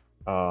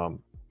 I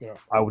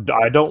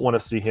don't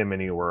want to see him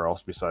anywhere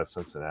else besides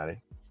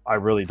Cincinnati. I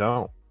really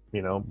don't,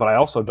 but I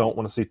also don't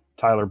want to see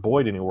Tyler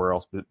Boyd anywhere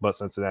else but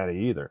Cincinnati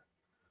either.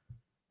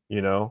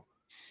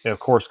 And of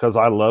course, because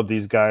I love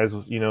these guys,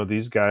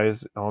 these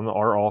guys on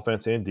our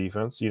offense and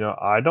defense, we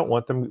don't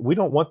want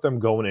them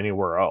going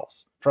anywhere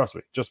else. Trust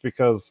me, just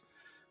because,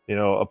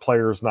 a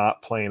player's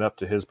not playing up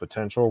to his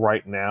potential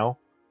right now,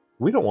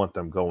 we don't want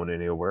them going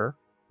anywhere,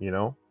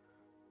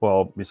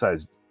 well,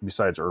 besides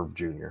Irv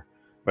Jr.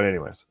 But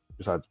anyways,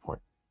 besides the point.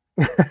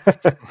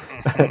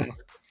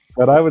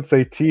 But I would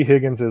say T.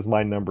 Higgins is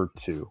my number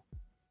 2.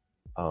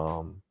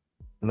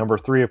 Number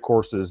 3, of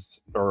course,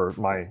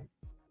 my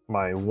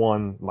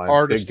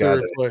hardest big guy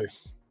to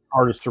replace.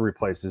 Hardest to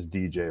replace is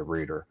DJ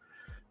Reader,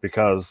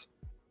 because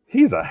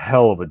he's a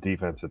hell of a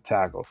defensive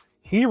tackle.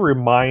 He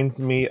reminds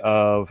me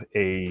of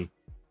a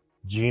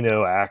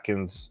Geno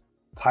Atkins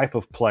type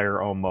of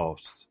player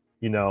almost.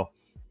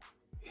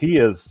 He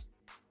is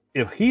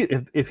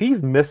if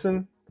he's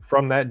missing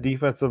from that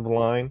defensive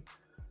line,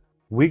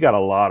 we got a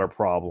lot of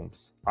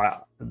problems.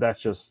 That's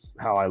just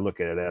how I look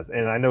at it as.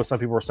 And I know some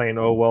people are saying,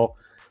 "Oh well,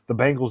 the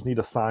Bengals need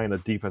to sign a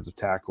defensive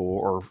tackle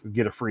or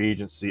get a free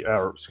agency,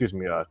 a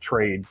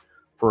trade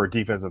for a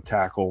defensive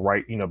tackle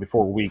right,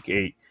 before week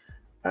 8."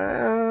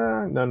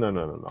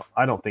 No.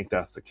 I don't think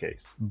that's the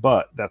case,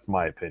 but that's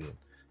my opinion.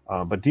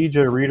 But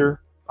DJ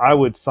Reader, I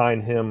would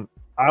sign him.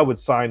 I would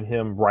sign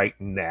him right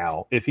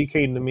now. If he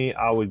came to me,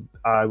 I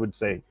would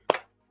say,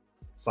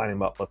 sign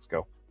him up. Let's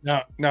go.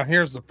 Now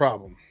here's the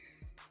problem.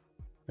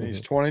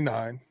 He's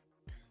 29.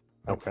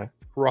 Okay.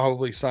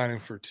 Probably signing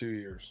for 2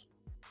 years.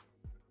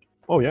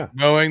 Oh yeah.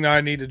 Knowing that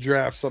I need to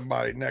draft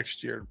somebody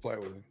next year to play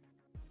with him.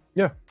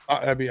 Yeah.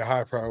 That'd be a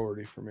high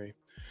priority for me.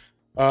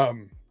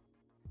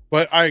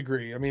 But I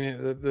agree. I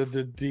mean,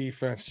 the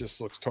defense just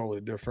looks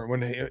totally different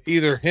when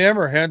either him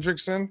or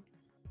Hendrickson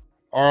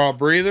are a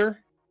breather.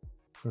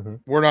 Mm-hmm.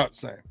 We're not the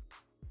same.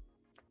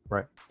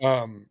 Right.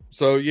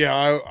 So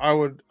yeah, I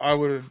would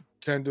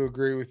tend to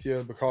agree with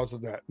you because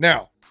of that.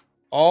 Now,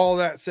 all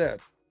that said,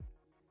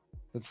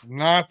 it's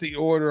not the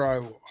order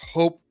I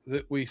hope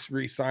that we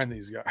re-sign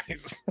these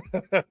guys.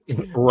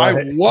 Right.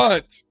 I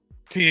want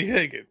T.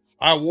 Higgins.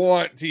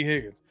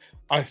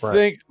 I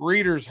think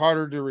Reader's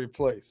harder to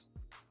replace.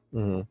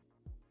 Mm-hmm.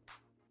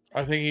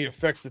 I think he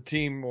affects the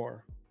team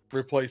more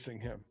replacing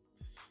him.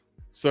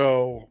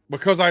 So,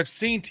 because I've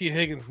seen T.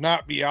 Higgins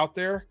not be out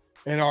there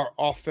and our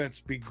offense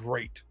be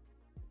great.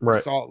 Right.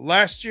 I saw it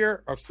last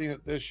year. I've seen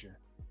it this year.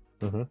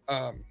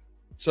 Mm-hmm.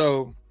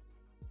 So,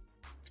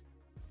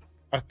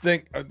 I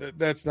think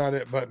that's not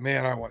it. But,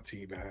 man, I want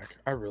T back.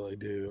 I really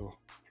do.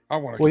 I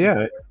want to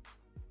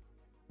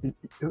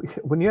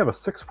when you have a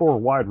 6'4"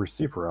 wide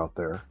receiver out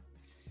there,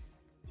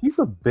 he's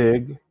a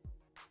big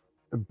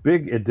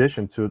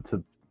addition to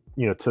the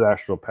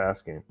actual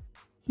pass game.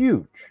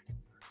 Huge.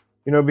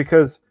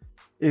 Because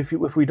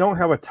if we don't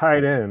have a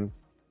tight end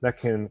that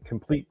can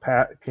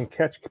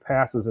catch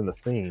passes in the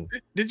seam.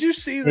 Did you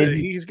see that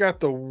he's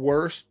got the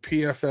worst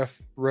PFF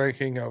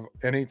ranking of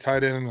any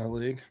tight end in the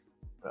league?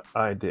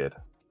 I did.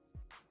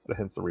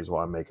 Hence the reason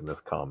why I'm making this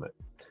comment.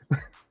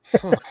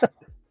 Huh.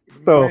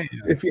 So Man.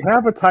 if you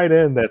have a tight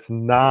end that's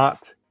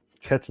not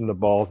catching the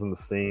balls in the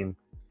seam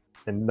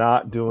and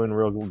not doing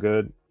real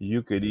good,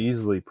 you could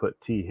easily put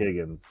T.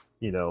 Higgins,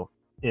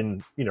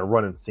 in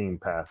running seam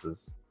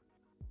passes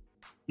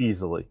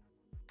easily.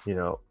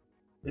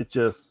 It's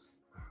just,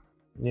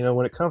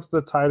 when it comes to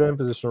the tight end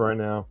position right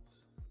now,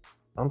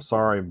 I'm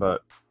sorry,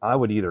 but I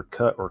would either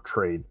cut or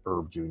trade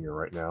Irv Jr.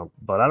 right now.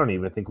 But I don't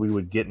even think we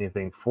would get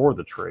anything for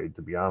the trade,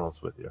 to be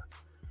honest with you.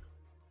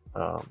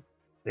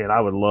 And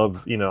I would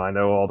love, I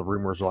know all the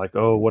rumors are like,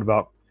 oh, what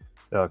about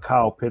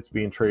Kyle Pitts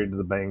being traded to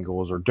the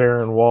Bengals or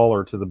Darren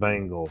Waller to the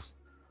Bengals?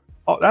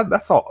 Oh,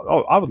 that's all.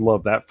 Oh, I would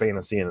love that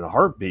fantasy in a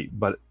heartbeat,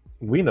 but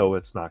we know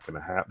it's not going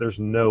to happen. There's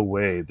no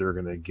way they're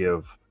going to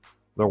give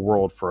the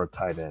world for a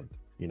tight end.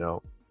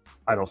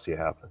 I don't see it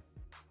happen.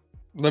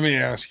 Let me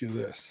ask you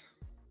this.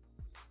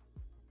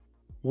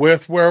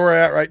 With where we're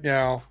at right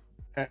now,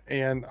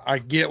 and I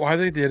get why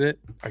they did it.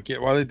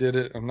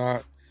 I'm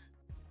not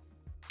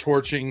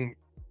torching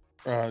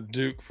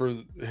Duke for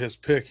his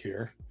pick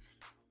here.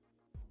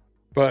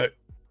 But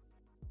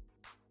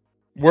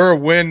we're a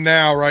win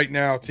now, right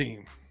now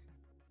team.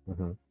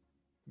 Mm-hmm.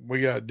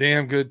 We got a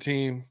damn good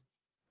team.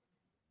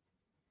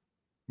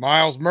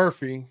 Miles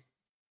Murphy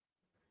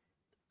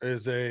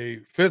is a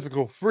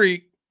physical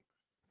freak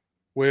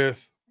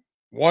with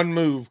one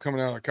move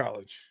coming out of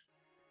college.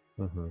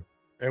 Mm-hmm.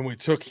 And we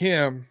took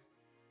him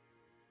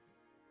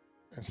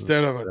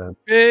instead of a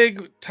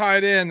big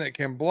tight end that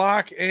can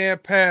block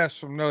and pass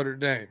from Notre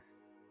Dame.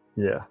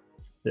 Yeah.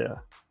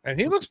 And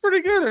he looks pretty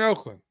good in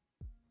Oakland.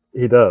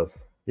 He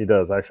does.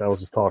 Actually, I was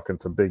just talking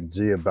to Big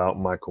G about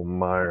Michael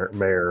Mayer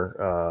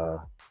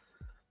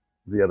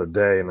the other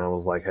day, and I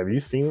was like, have you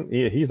seen?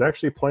 He's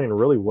actually playing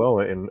really well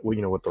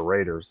with the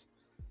Raiders.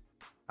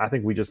 I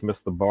think we just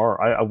missed the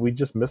bar. We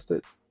just missed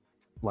it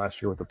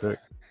last year with the pick.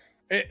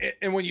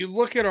 And when you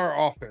look at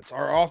our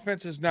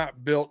offense is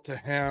not built to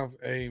have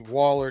a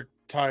Waller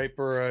type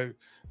or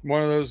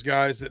one of those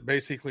guys that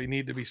basically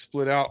need to be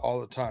split out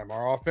all the time.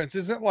 Our offense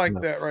isn't like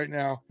that right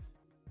now.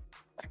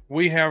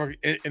 We have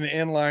an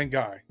inline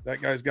guy.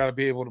 That guy's got to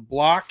be able to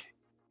block,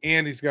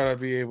 and he's got to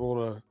be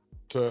able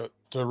to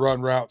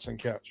run routes and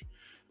catch.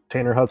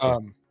 Tanner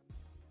Hudson.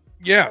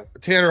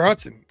 Tanner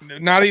Hudson.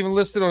 Not even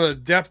listed on a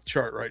depth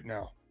chart right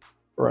now.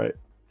 Right.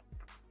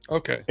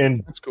 Okay.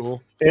 And that's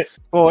cool.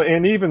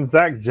 And even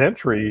Zach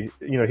Gentry,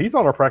 he's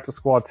on our practice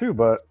squad too,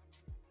 but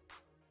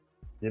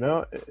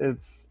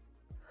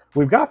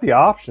we've got the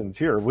options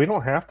here. We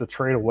don't have to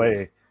trade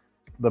away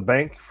the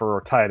bank for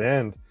a tight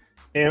end.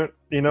 And,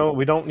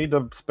 we don't need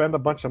to spend a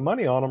bunch of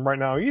money on him right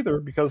now either,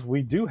 because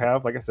we do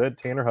have, like I said,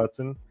 Tanner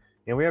Hudson,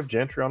 and we have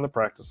Gentry on the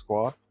practice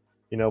squad.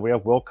 We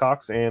have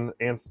Wilcox and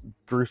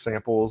Thru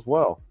Sample as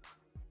well.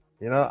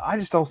 I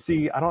just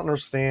I don't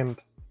understand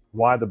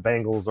why the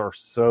Bengals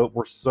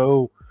were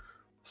so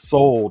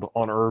sold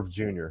on Irv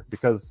Jr.,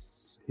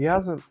 because he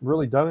hasn't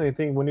really done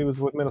anything when he was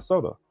with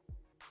Minnesota.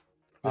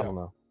 I don't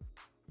know.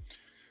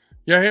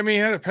 Yeah, I mean, he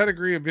had a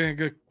pedigree of being a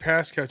good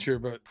pass catcher,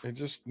 but it's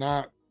just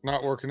not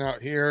working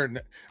out here.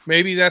 And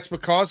maybe that's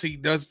because he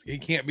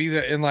can't be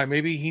that inline.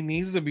 Maybe he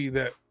needs to be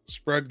that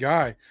spread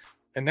guy.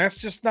 And that's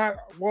just not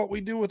what we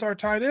do with our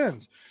tight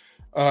ends.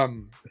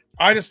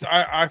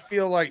 I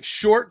feel like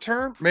short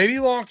term, maybe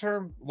long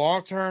term,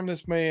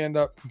 this may end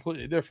up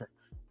completely different.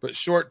 But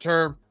short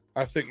term,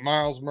 I think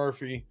Miles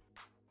Murphy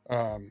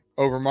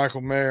over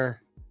Michael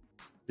Mayer.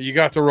 You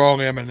got the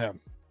wrong M&M.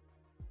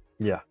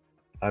 Yeah,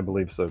 I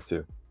believe so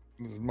too.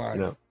 This is my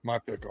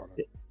pick on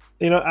it.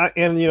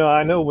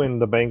 I know when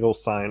the Bengals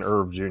signed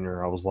Irv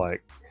Jr., I was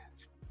like,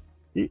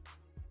 he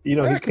came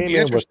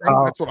in with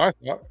Kyle. That's what I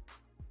thought.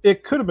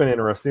 It could have been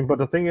interesting, but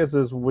the thing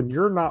is when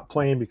you're not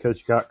playing because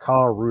you got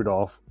Kyle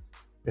Rudolph,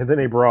 and then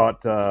they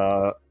brought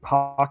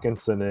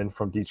Hawkinson in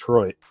from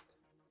Detroit,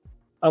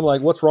 I'm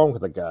like, what's wrong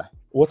with the guy?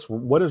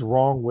 What is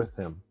wrong with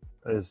him?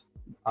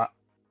 I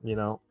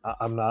don't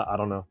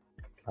know.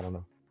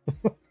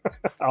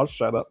 I'll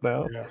shut up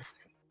now.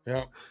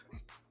 Yeah,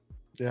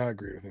 I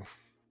agree with you.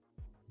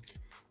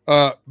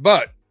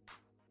 But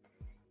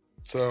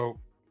so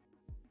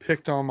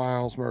picked on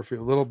Miles Murphy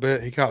a little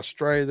bit. He got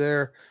stray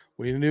there.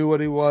 We knew what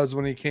he was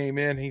when he came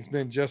in. He's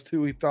been just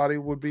who he thought he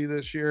would be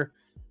this year.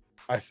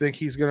 I think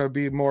he's going to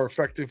be more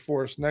effective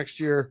for us next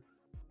year.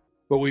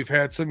 But we've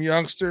had some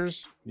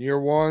youngsters, year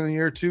one and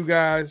year two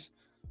guys,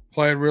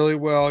 playing really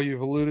well.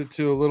 You've alluded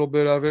to a little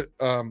bit of it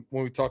when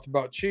we talked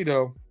about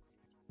Cheeto.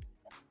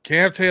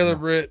 Cam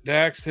Taylor-Britt,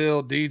 Dax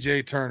Hill,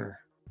 DJ Turner.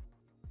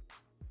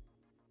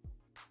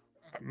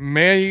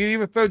 Man, you can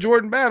even throw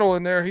Jordan Battle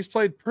in there. He's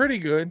played pretty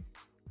good.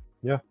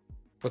 Yeah.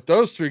 But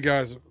those three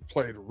guys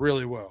played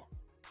really well.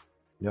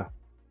 Yeah.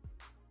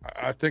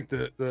 I think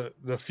the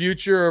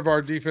future of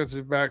our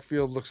defensive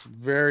backfield looks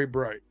very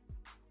bright.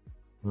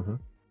 Mm-hmm.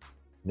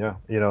 Yeah.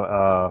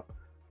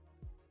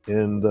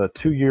 In the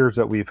 2 years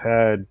that we've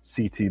had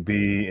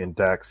CTB and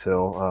Dax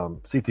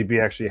Hill,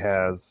 CTB actually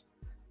has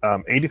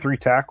 83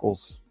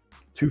 tackles,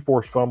 2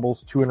 forced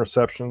fumbles, 2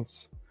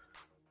 interceptions,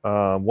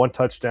 1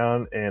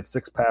 touchdown, and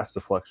 6 pass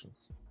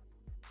deflections.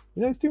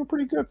 He's doing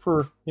pretty good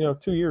for 2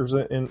 years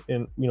in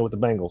with the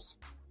Bengals.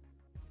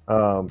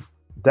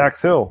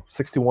 Dax Hill,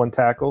 61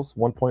 tackles,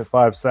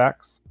 1.5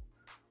 sacks,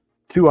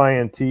 2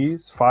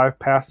 INTs, 5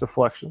 pass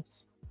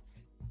deflections.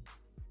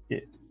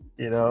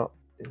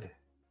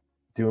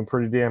 Doing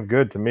pretty damn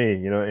good to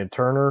me. And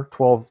Turner,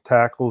 12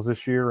 tackles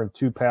this year and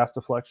 2 pass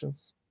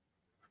deflections.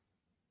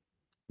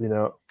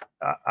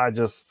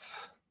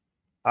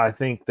 I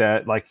think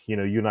that, like, you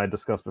and I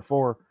discussed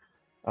before,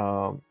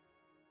 I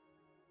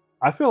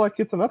feel like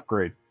it's an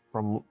upgrade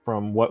from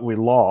what we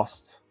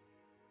lost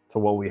to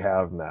what we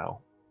have now.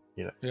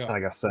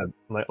 Like I said,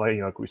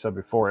 like we said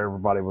before,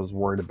 everybody was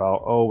worried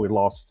about, we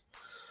lost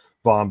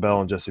Von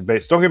Bell and Jesse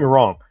Bates. Don't get me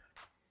wrong.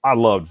 I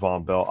loved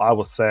Von Bell. I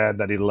was sad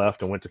that he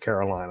left and went to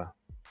Carolina.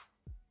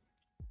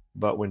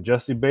 But when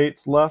Jesse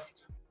Bates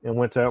left and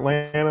went to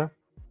Atlanta,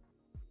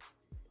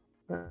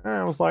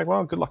 I was like,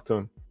 well, good luck to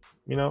him.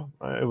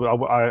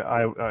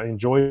 I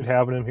enjoyed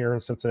having him here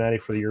in Cincinnati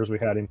for the years we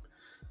had him,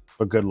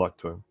 but good luck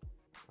to him.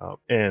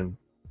 And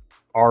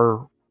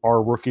our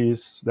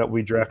rookies that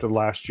we drafted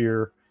last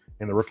year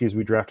and the rookies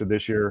we drafted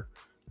this year,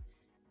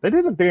 they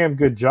did a damn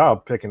good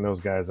job picking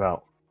those guys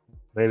out.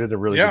 They did a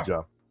really good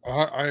job.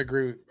 I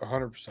agree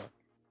 100%.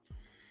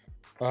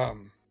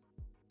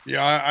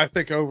 I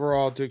think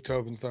overall Duke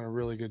Tobin's done a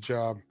really good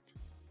job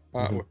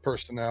with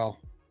personnel.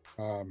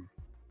 Pretty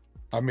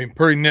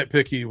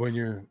nitpicky when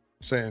you're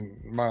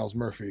saying Miles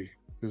Murphy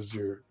is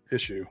your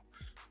issue.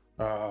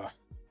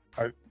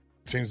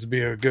 Seems to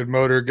be a good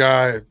motor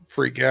guy,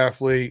 freak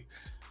athlete.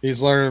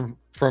 He's learning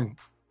from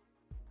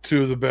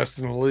 2 of the best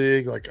in the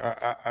league. Like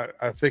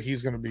I think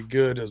he's going to be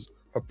good as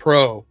a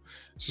pro.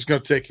 It's just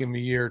going to take him a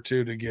year or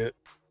 2 to get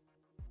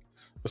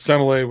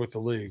assimilated with the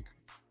league.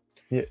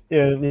 Yeah,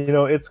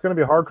 it's going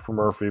to be hard for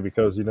Murphy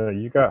because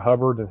you got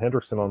Hubbard and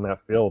Hendrickson on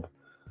that field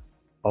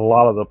a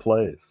lot of the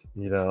plays.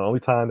 The only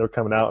time they're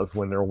coming out is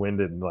when they're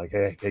winded and like,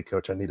 hey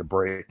coach, I need a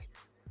break.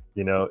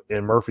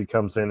 And Murphy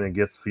comes in and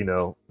gets, I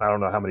don't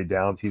know how many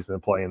downs he's been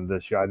playing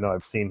this year. I know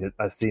I've seen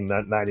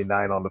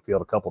 99 on the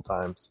field a couple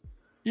times.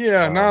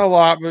 Yeah, not a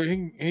lot, but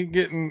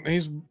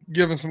he's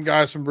giving some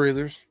guys some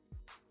breathers.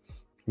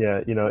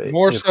 Yeah,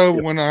 more so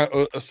when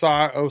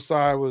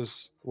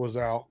Osai was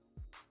out.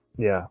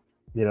 Yeah,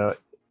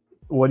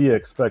 what do you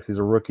expect? He's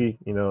a rookie,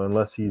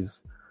 unless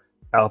he's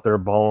out there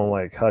balling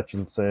like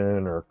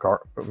Hutchinson or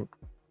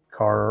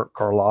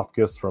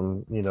Karloftis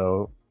from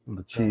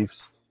the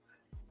Chiefs.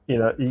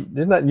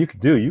 There's nothing you could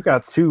do. You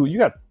got two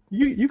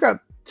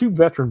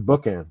veteran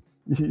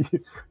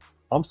bookends.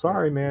 I'm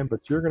sorry, man,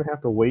 but you're gonna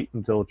have to wait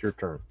until it's your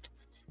turn.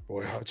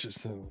 Boy,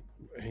 Hutchinson,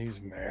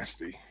 he's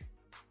nasty.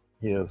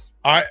 He is.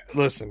 I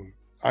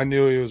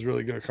knew he was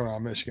really good coming out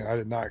of Michigan. I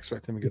did not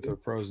expect him to get to the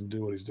pros and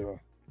do what he's doing.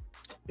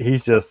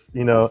 He's just,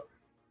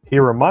 he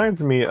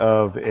reminds me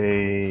of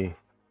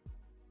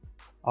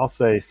I'll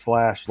say /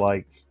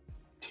 like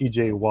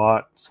TJ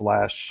Watt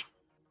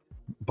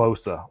 /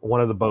 Bosa, one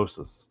of the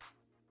Bosas.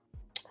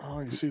 Oh,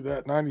 you see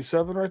that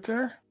 97 right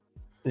there?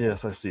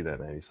 Yes, I see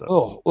that 97.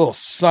 Little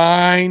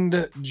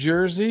signed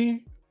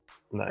jersey.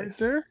 Nice. Right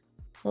there.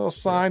 Little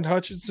signed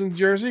Hutchinson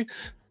jersey.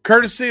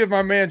 Courtesy of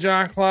my man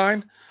John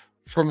Klein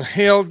from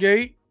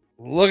Hailgate.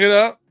 Look it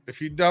up.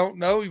 If you don't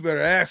know, you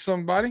better ask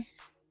somebody.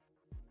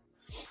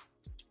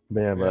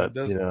 Man, but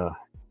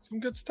some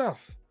good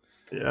stuff.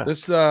 Yeah.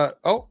 This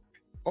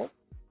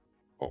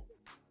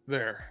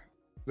there.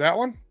 That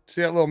one?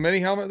 See that little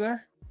mini helmet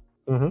there?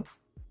 Mm-hmm.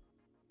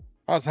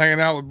 I was hanging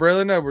out with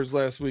Braylon Edwards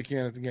last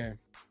weekend at the game.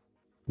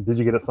 Did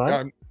you get it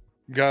signed?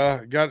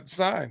 Got it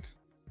signed.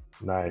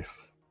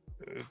 Nice.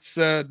 It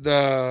said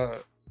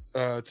to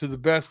the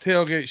best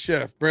tailgate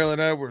chef, Braylon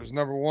Edwards,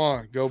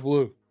 #1, go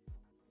blue.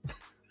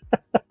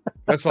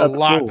 That's a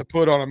lot cool to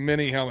put on a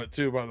mini helmet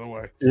too, by the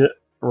way. Yeah,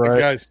 right. The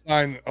guy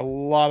signed a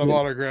lot of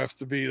autographs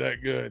to be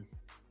that good.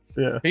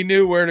 Yeah. He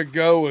knew where to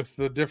go with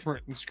the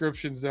different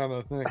inscriptions down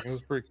the thing. It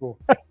was pretty cool.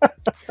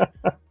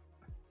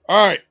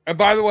 All right. And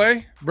by the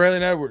way,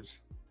 Braylon Edwards,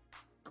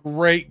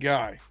 great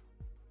guy.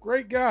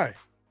 Great guy.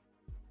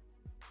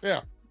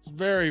 Yeah. It's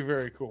very,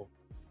 very cool.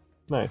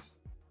 Nice.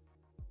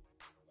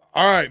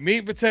 All right. Meat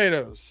and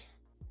potatoes.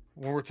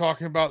 When we're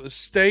talking about the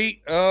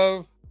state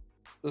of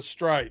the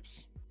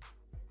stripes.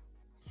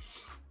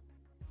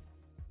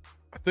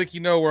 I think you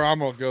know where I'm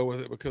gonna go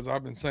with it because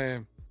I've been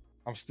saying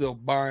I'm still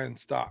buying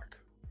stock,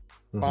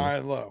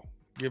 buying low.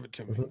 Give it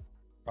to me.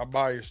 I'll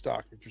buy your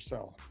stock if you're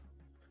selling.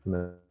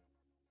 No.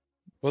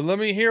 But let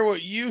me hear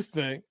what you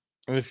think.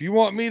 And if you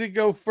want me to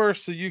go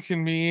first so you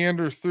can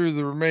meander through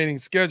the remaining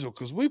schedule,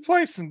 because we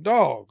play some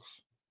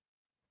dogs.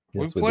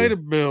 Yes, we played the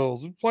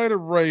Bills. We played the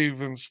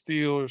Ravens,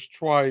 Steelers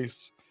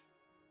twice.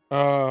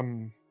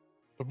 The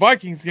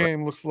Vikings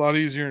game looks a lot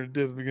easier than it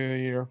did at the beginning of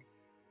the year.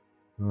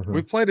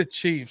 We play the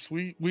Chiefs.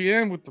 We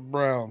end with the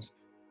Browns.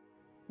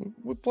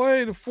 We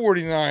play the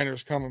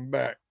 49ers coming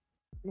back.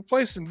 We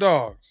play some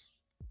dogs.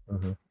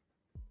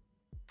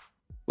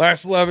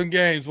 Last 11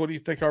 games, what do you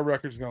think our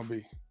record's going to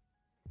be?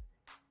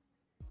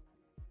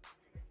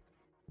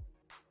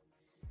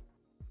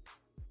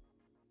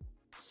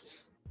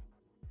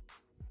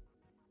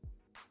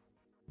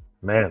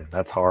 Man,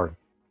 that's hard.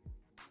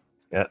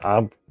 Yeah,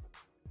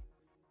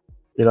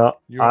 you want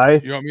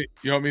me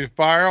to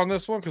fire on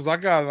this one? Because I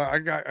got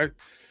it.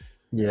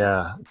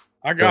 Yeah.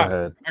 I got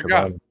it.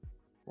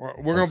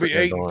 We're going to be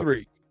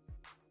 8-3.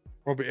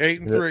 We'll be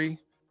 8-3.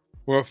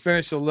 We'll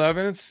finish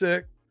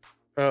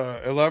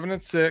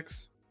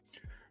 11-6,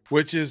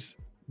 which is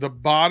the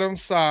bottom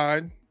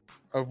side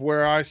of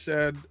where I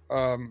said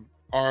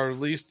our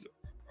least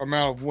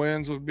amount of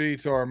wins would be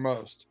to our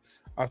most.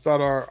 I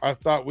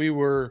thought we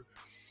were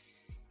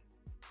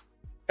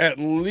at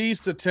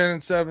least a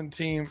 10-7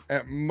 team,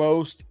 at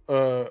most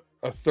a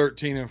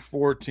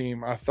 13-4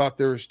 team. I thought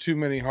there was too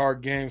many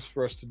hard games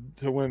for us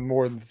to win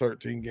more than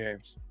 13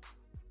 games.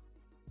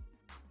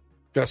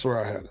 That's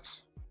where I had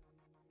us.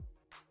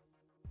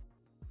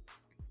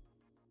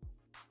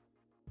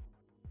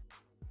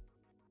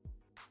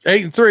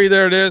 Eight and 3,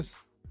 there it is.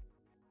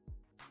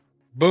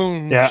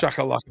 Boom,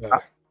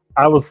 shakalaka.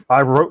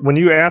 I wrote, when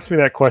you asked me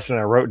that question,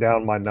 I wrote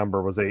down my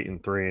number was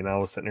 8-3, and I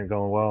was sitting there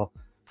going, well,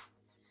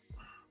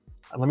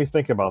 let me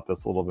think about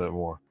this a little bit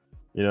more.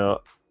 You know,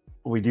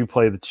 we do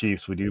play the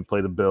Chiefs, we do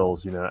play the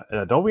Bills, you know.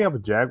 Don't we have the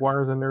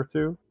Jaguars in there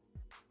too?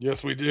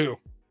 Yes, we do.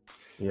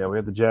 Yeah, we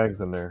have the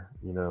Jags in there,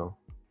 you know.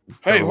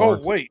 Hey,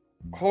 hold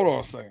on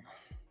a second.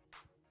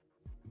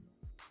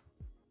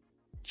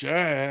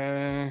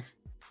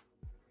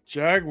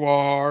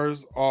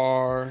 Jaguars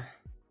are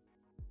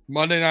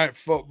Monday Night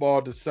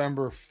Football,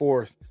 December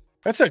 4th.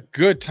 That's a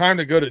good time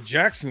to go to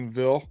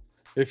Jacksonville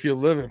if you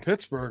live in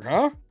Pittsburgh,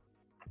 huh?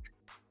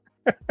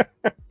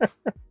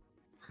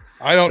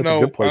 I don't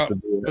know.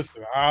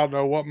 Listen, I don't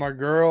know what my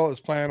girl is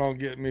planning on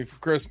getting me for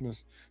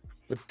Christmas,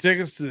 but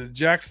tickets to the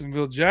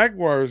Jacksonville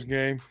Jaguars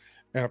game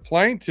and a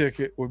plane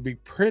ticket would be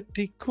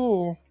pretty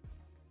cool.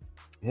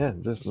 Yeah,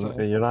 just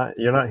you're not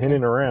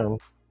hinting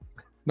around.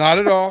 Not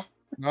at all.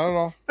 Not at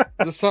all.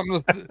 Just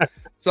something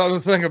to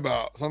think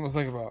about. Something to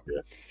think about.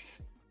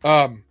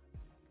 Yeah.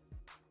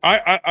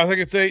 I think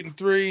it's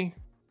 8-3.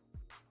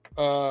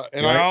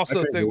 And I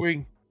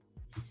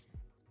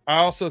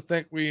also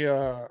think we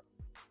have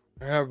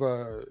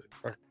a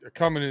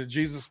coming to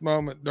Jesus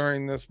moment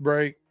during this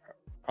break.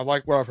 I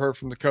like what I've heard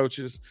from the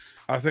coaches.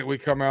 I think we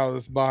come out of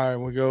this bye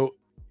and we go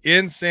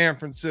in San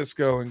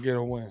Francisco and get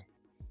a win.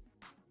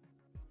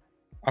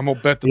 I'm going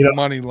to bet the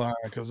money line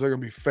because they're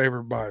going to be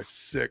favored by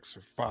 6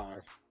 or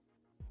 5.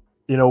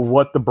 You know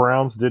what the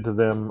Browns did to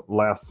them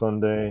last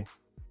Sunday?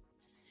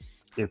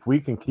 If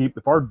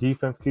our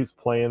defense keeps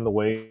playing the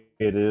way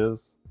it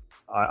is,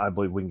 I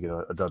believe we can get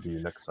a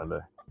W next Sunday.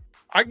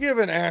 I give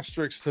an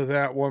asterisk to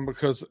that one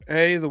because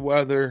A, the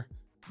weather,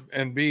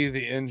 and B,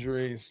 the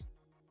injuries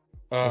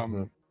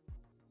to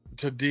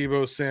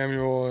Deebo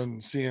Samuel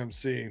and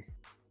CMC.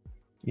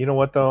 You know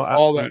what though?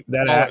 All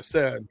that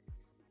said,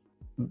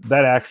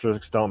 that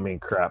asterisk don't mean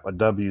crap. A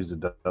W is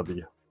a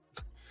W.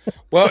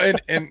 Well,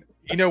 and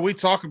you know, we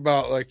talk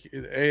about like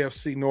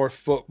AFC North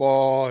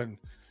football and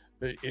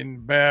in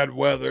bad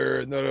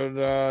weather and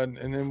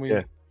and then we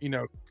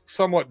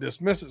somewhat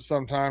dismiss it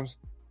sometimes.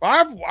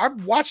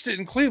 I've watched it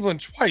in Cleveland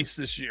twice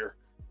this year.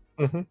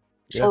 Yeah.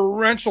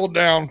 Torrential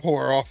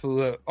downpour off of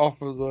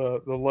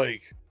the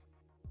lake.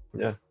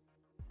 Yeah.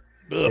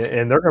 Ugh.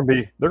 And they're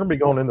gonna be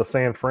going into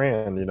San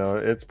Fran. You know,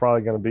 it's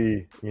probably gonna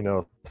be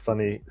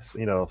sunny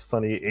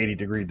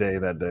 80-degree day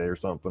that day or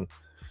something.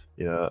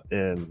 You know,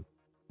 and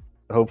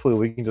hopefully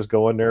we can just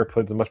go in there,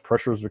 put as much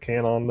pressure as we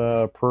can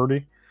on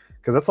Purdy,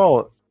 because that's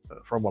all.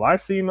 From what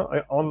I've seen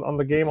on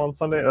the game on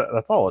Sunday,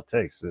 that's all it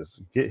takes is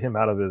get him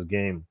out of his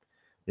game.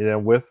 You know,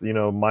 with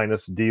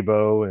minus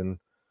Deebo and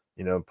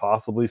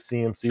possibly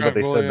CMC, Trent but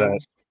they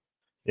Williams.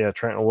 said that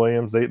Trent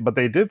Williams. But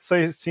they did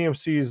say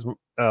CMC's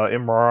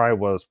MRI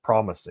was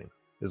promising,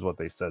 is what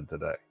they said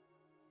today.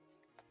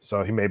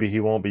 So he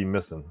won't be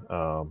missing.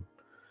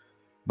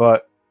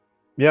 But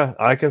yeah,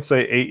 I can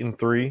say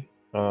 8-3. It's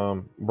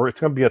going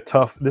to be a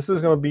tough. This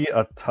is going to be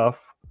a tough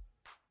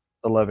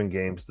 11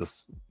 games.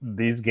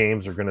 These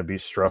games are going to be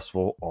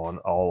stressful on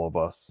all of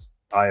us.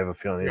 I have a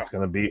feeling it's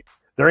going to be.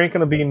 There ain't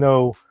going to be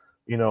no,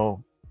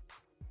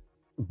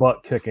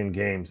 butt kicking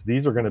games.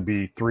 These are going to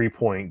be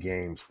 3-point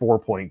games,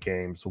 4-point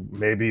games,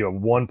 maybe a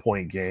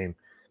 1-point game.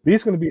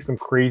 These are going to be some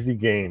crazy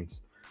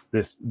games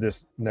this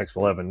next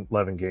 11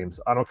 games.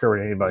 I don't care what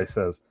anybody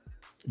says.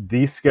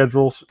 These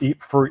schedules,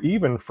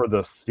 even for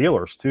the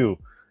Steelers too,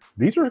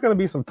 these are going to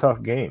be some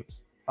tough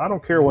games. I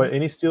don't care what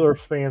any Steelers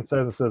fan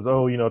says. It says,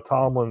 oh,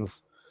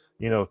 Tomlin's,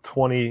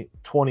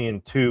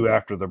 20-2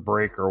 after the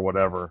break or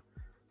whatever.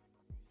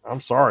 I'm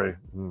sorry.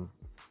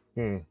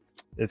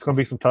 It's going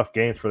to be some tough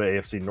games for the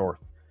AFC North.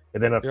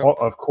 And then,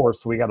 of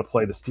course, we got to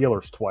play the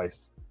Steelers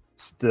twice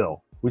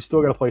still. We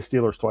still got to play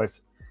Steelers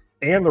twice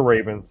and the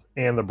Ravens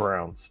and the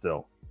Browns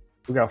still.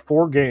 We got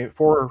four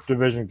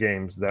division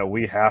games that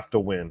we have to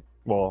win.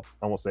 Well,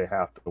 I won't say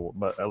have to,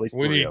 but at least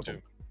we three need of to.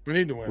 them. We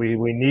need to win.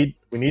 We need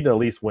to at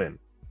least win.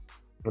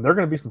 And they're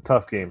going to be some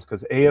tough games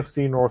because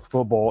AFC North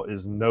football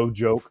is no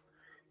joke.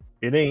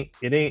 It ain't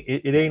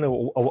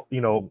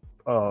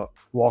a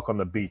walk on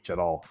the beach at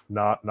all.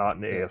 Not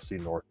in the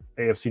AFC North.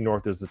 AFC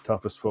North is the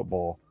toughest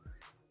football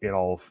in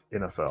all of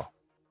NFL.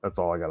 That's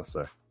all I got to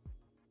say.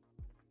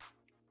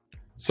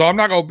 So I'm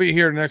not going to be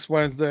here next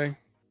Wednesday.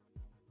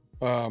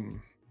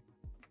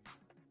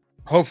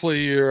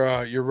 Hopefully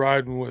you're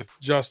riding with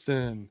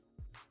Justin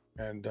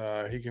and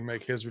he can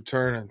make his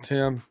return, and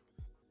Tim,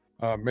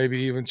 maybe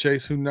even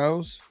Chase, who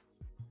knows.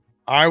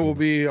 I will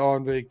be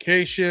on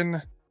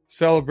vacation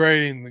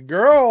celebrating the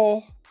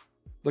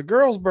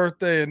girl's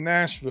birthday in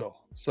Nashville.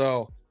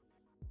 So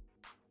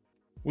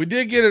we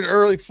did get an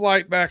early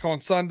flight back on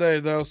Sunday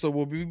though, so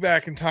we'll be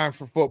back in time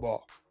for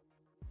football.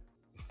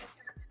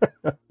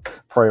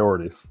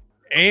 Priorities.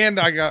 And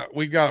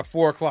we got a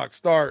 4:00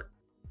 start.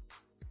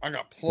 I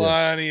got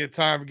plenty of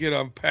time to get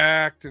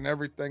unpacked and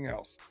everything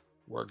else.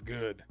 We're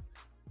good.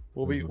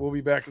 We'll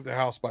be back at the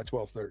house by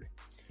 12:30.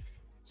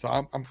 So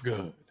I'm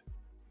good.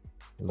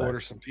 Nice. Order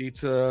some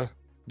pizza,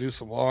 do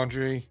some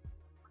laundry,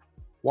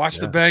 watch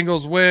the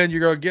Bengals win.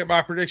 You're gonna get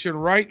my prediction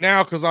right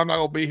now because I'm not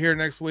gonna be here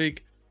next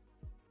week.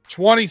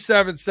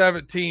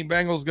 27-17.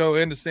 Bengals go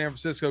into San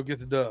Francisco, get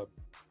the dub.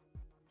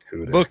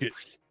 Book it.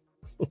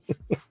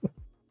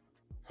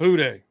 Who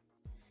dey?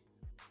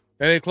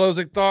 Any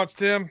closing thoughts,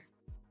 Tim?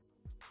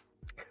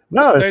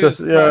 No, it's just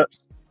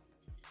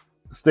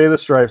stay the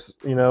stripes.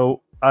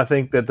 I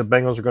think that the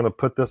Bengals are going to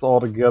put this all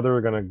together.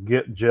 They're going to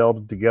get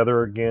gelled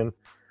together again.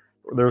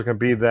 There's going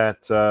to be that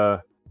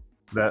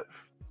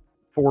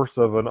force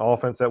of an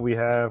offense that we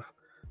have.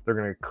 They're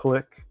going to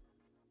click.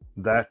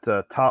 That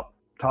top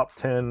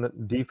 10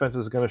 defense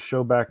is going to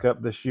show back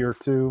up this year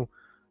too,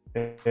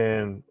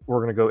 and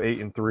we're going to go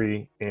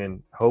 8-3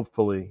 and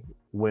hopefully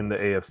win the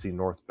AFC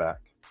North back.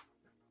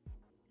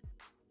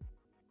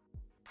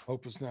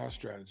 Hope is not a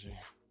strategy.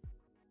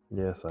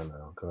 Yes, I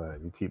know. Go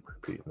ahead. You keep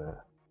repeating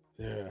that.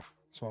 Yeah,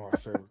 it's one of my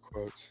favorite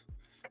quotes.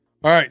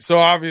 All right, so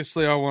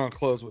obviously I want to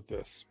close with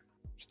this.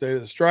 State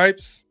of the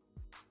Stripes.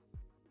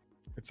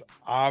 It's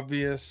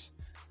obvious,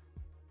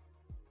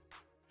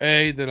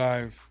 A, that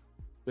I've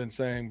been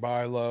saying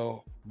buy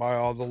low, buy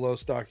all the low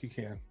stock you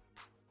can.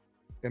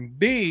 And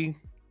B,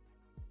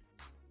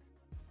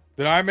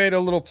 that I made a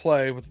little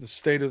play with the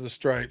State of the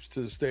Stripes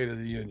to the State of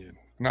the Union.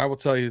 And I will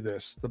tell you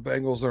this, the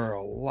Bengals are in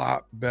a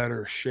lot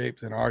better shape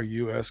than our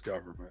U.S.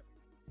 government.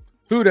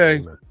 Who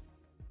dey?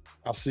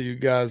 I'll see you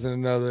guys in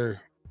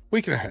another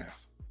week and a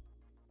half.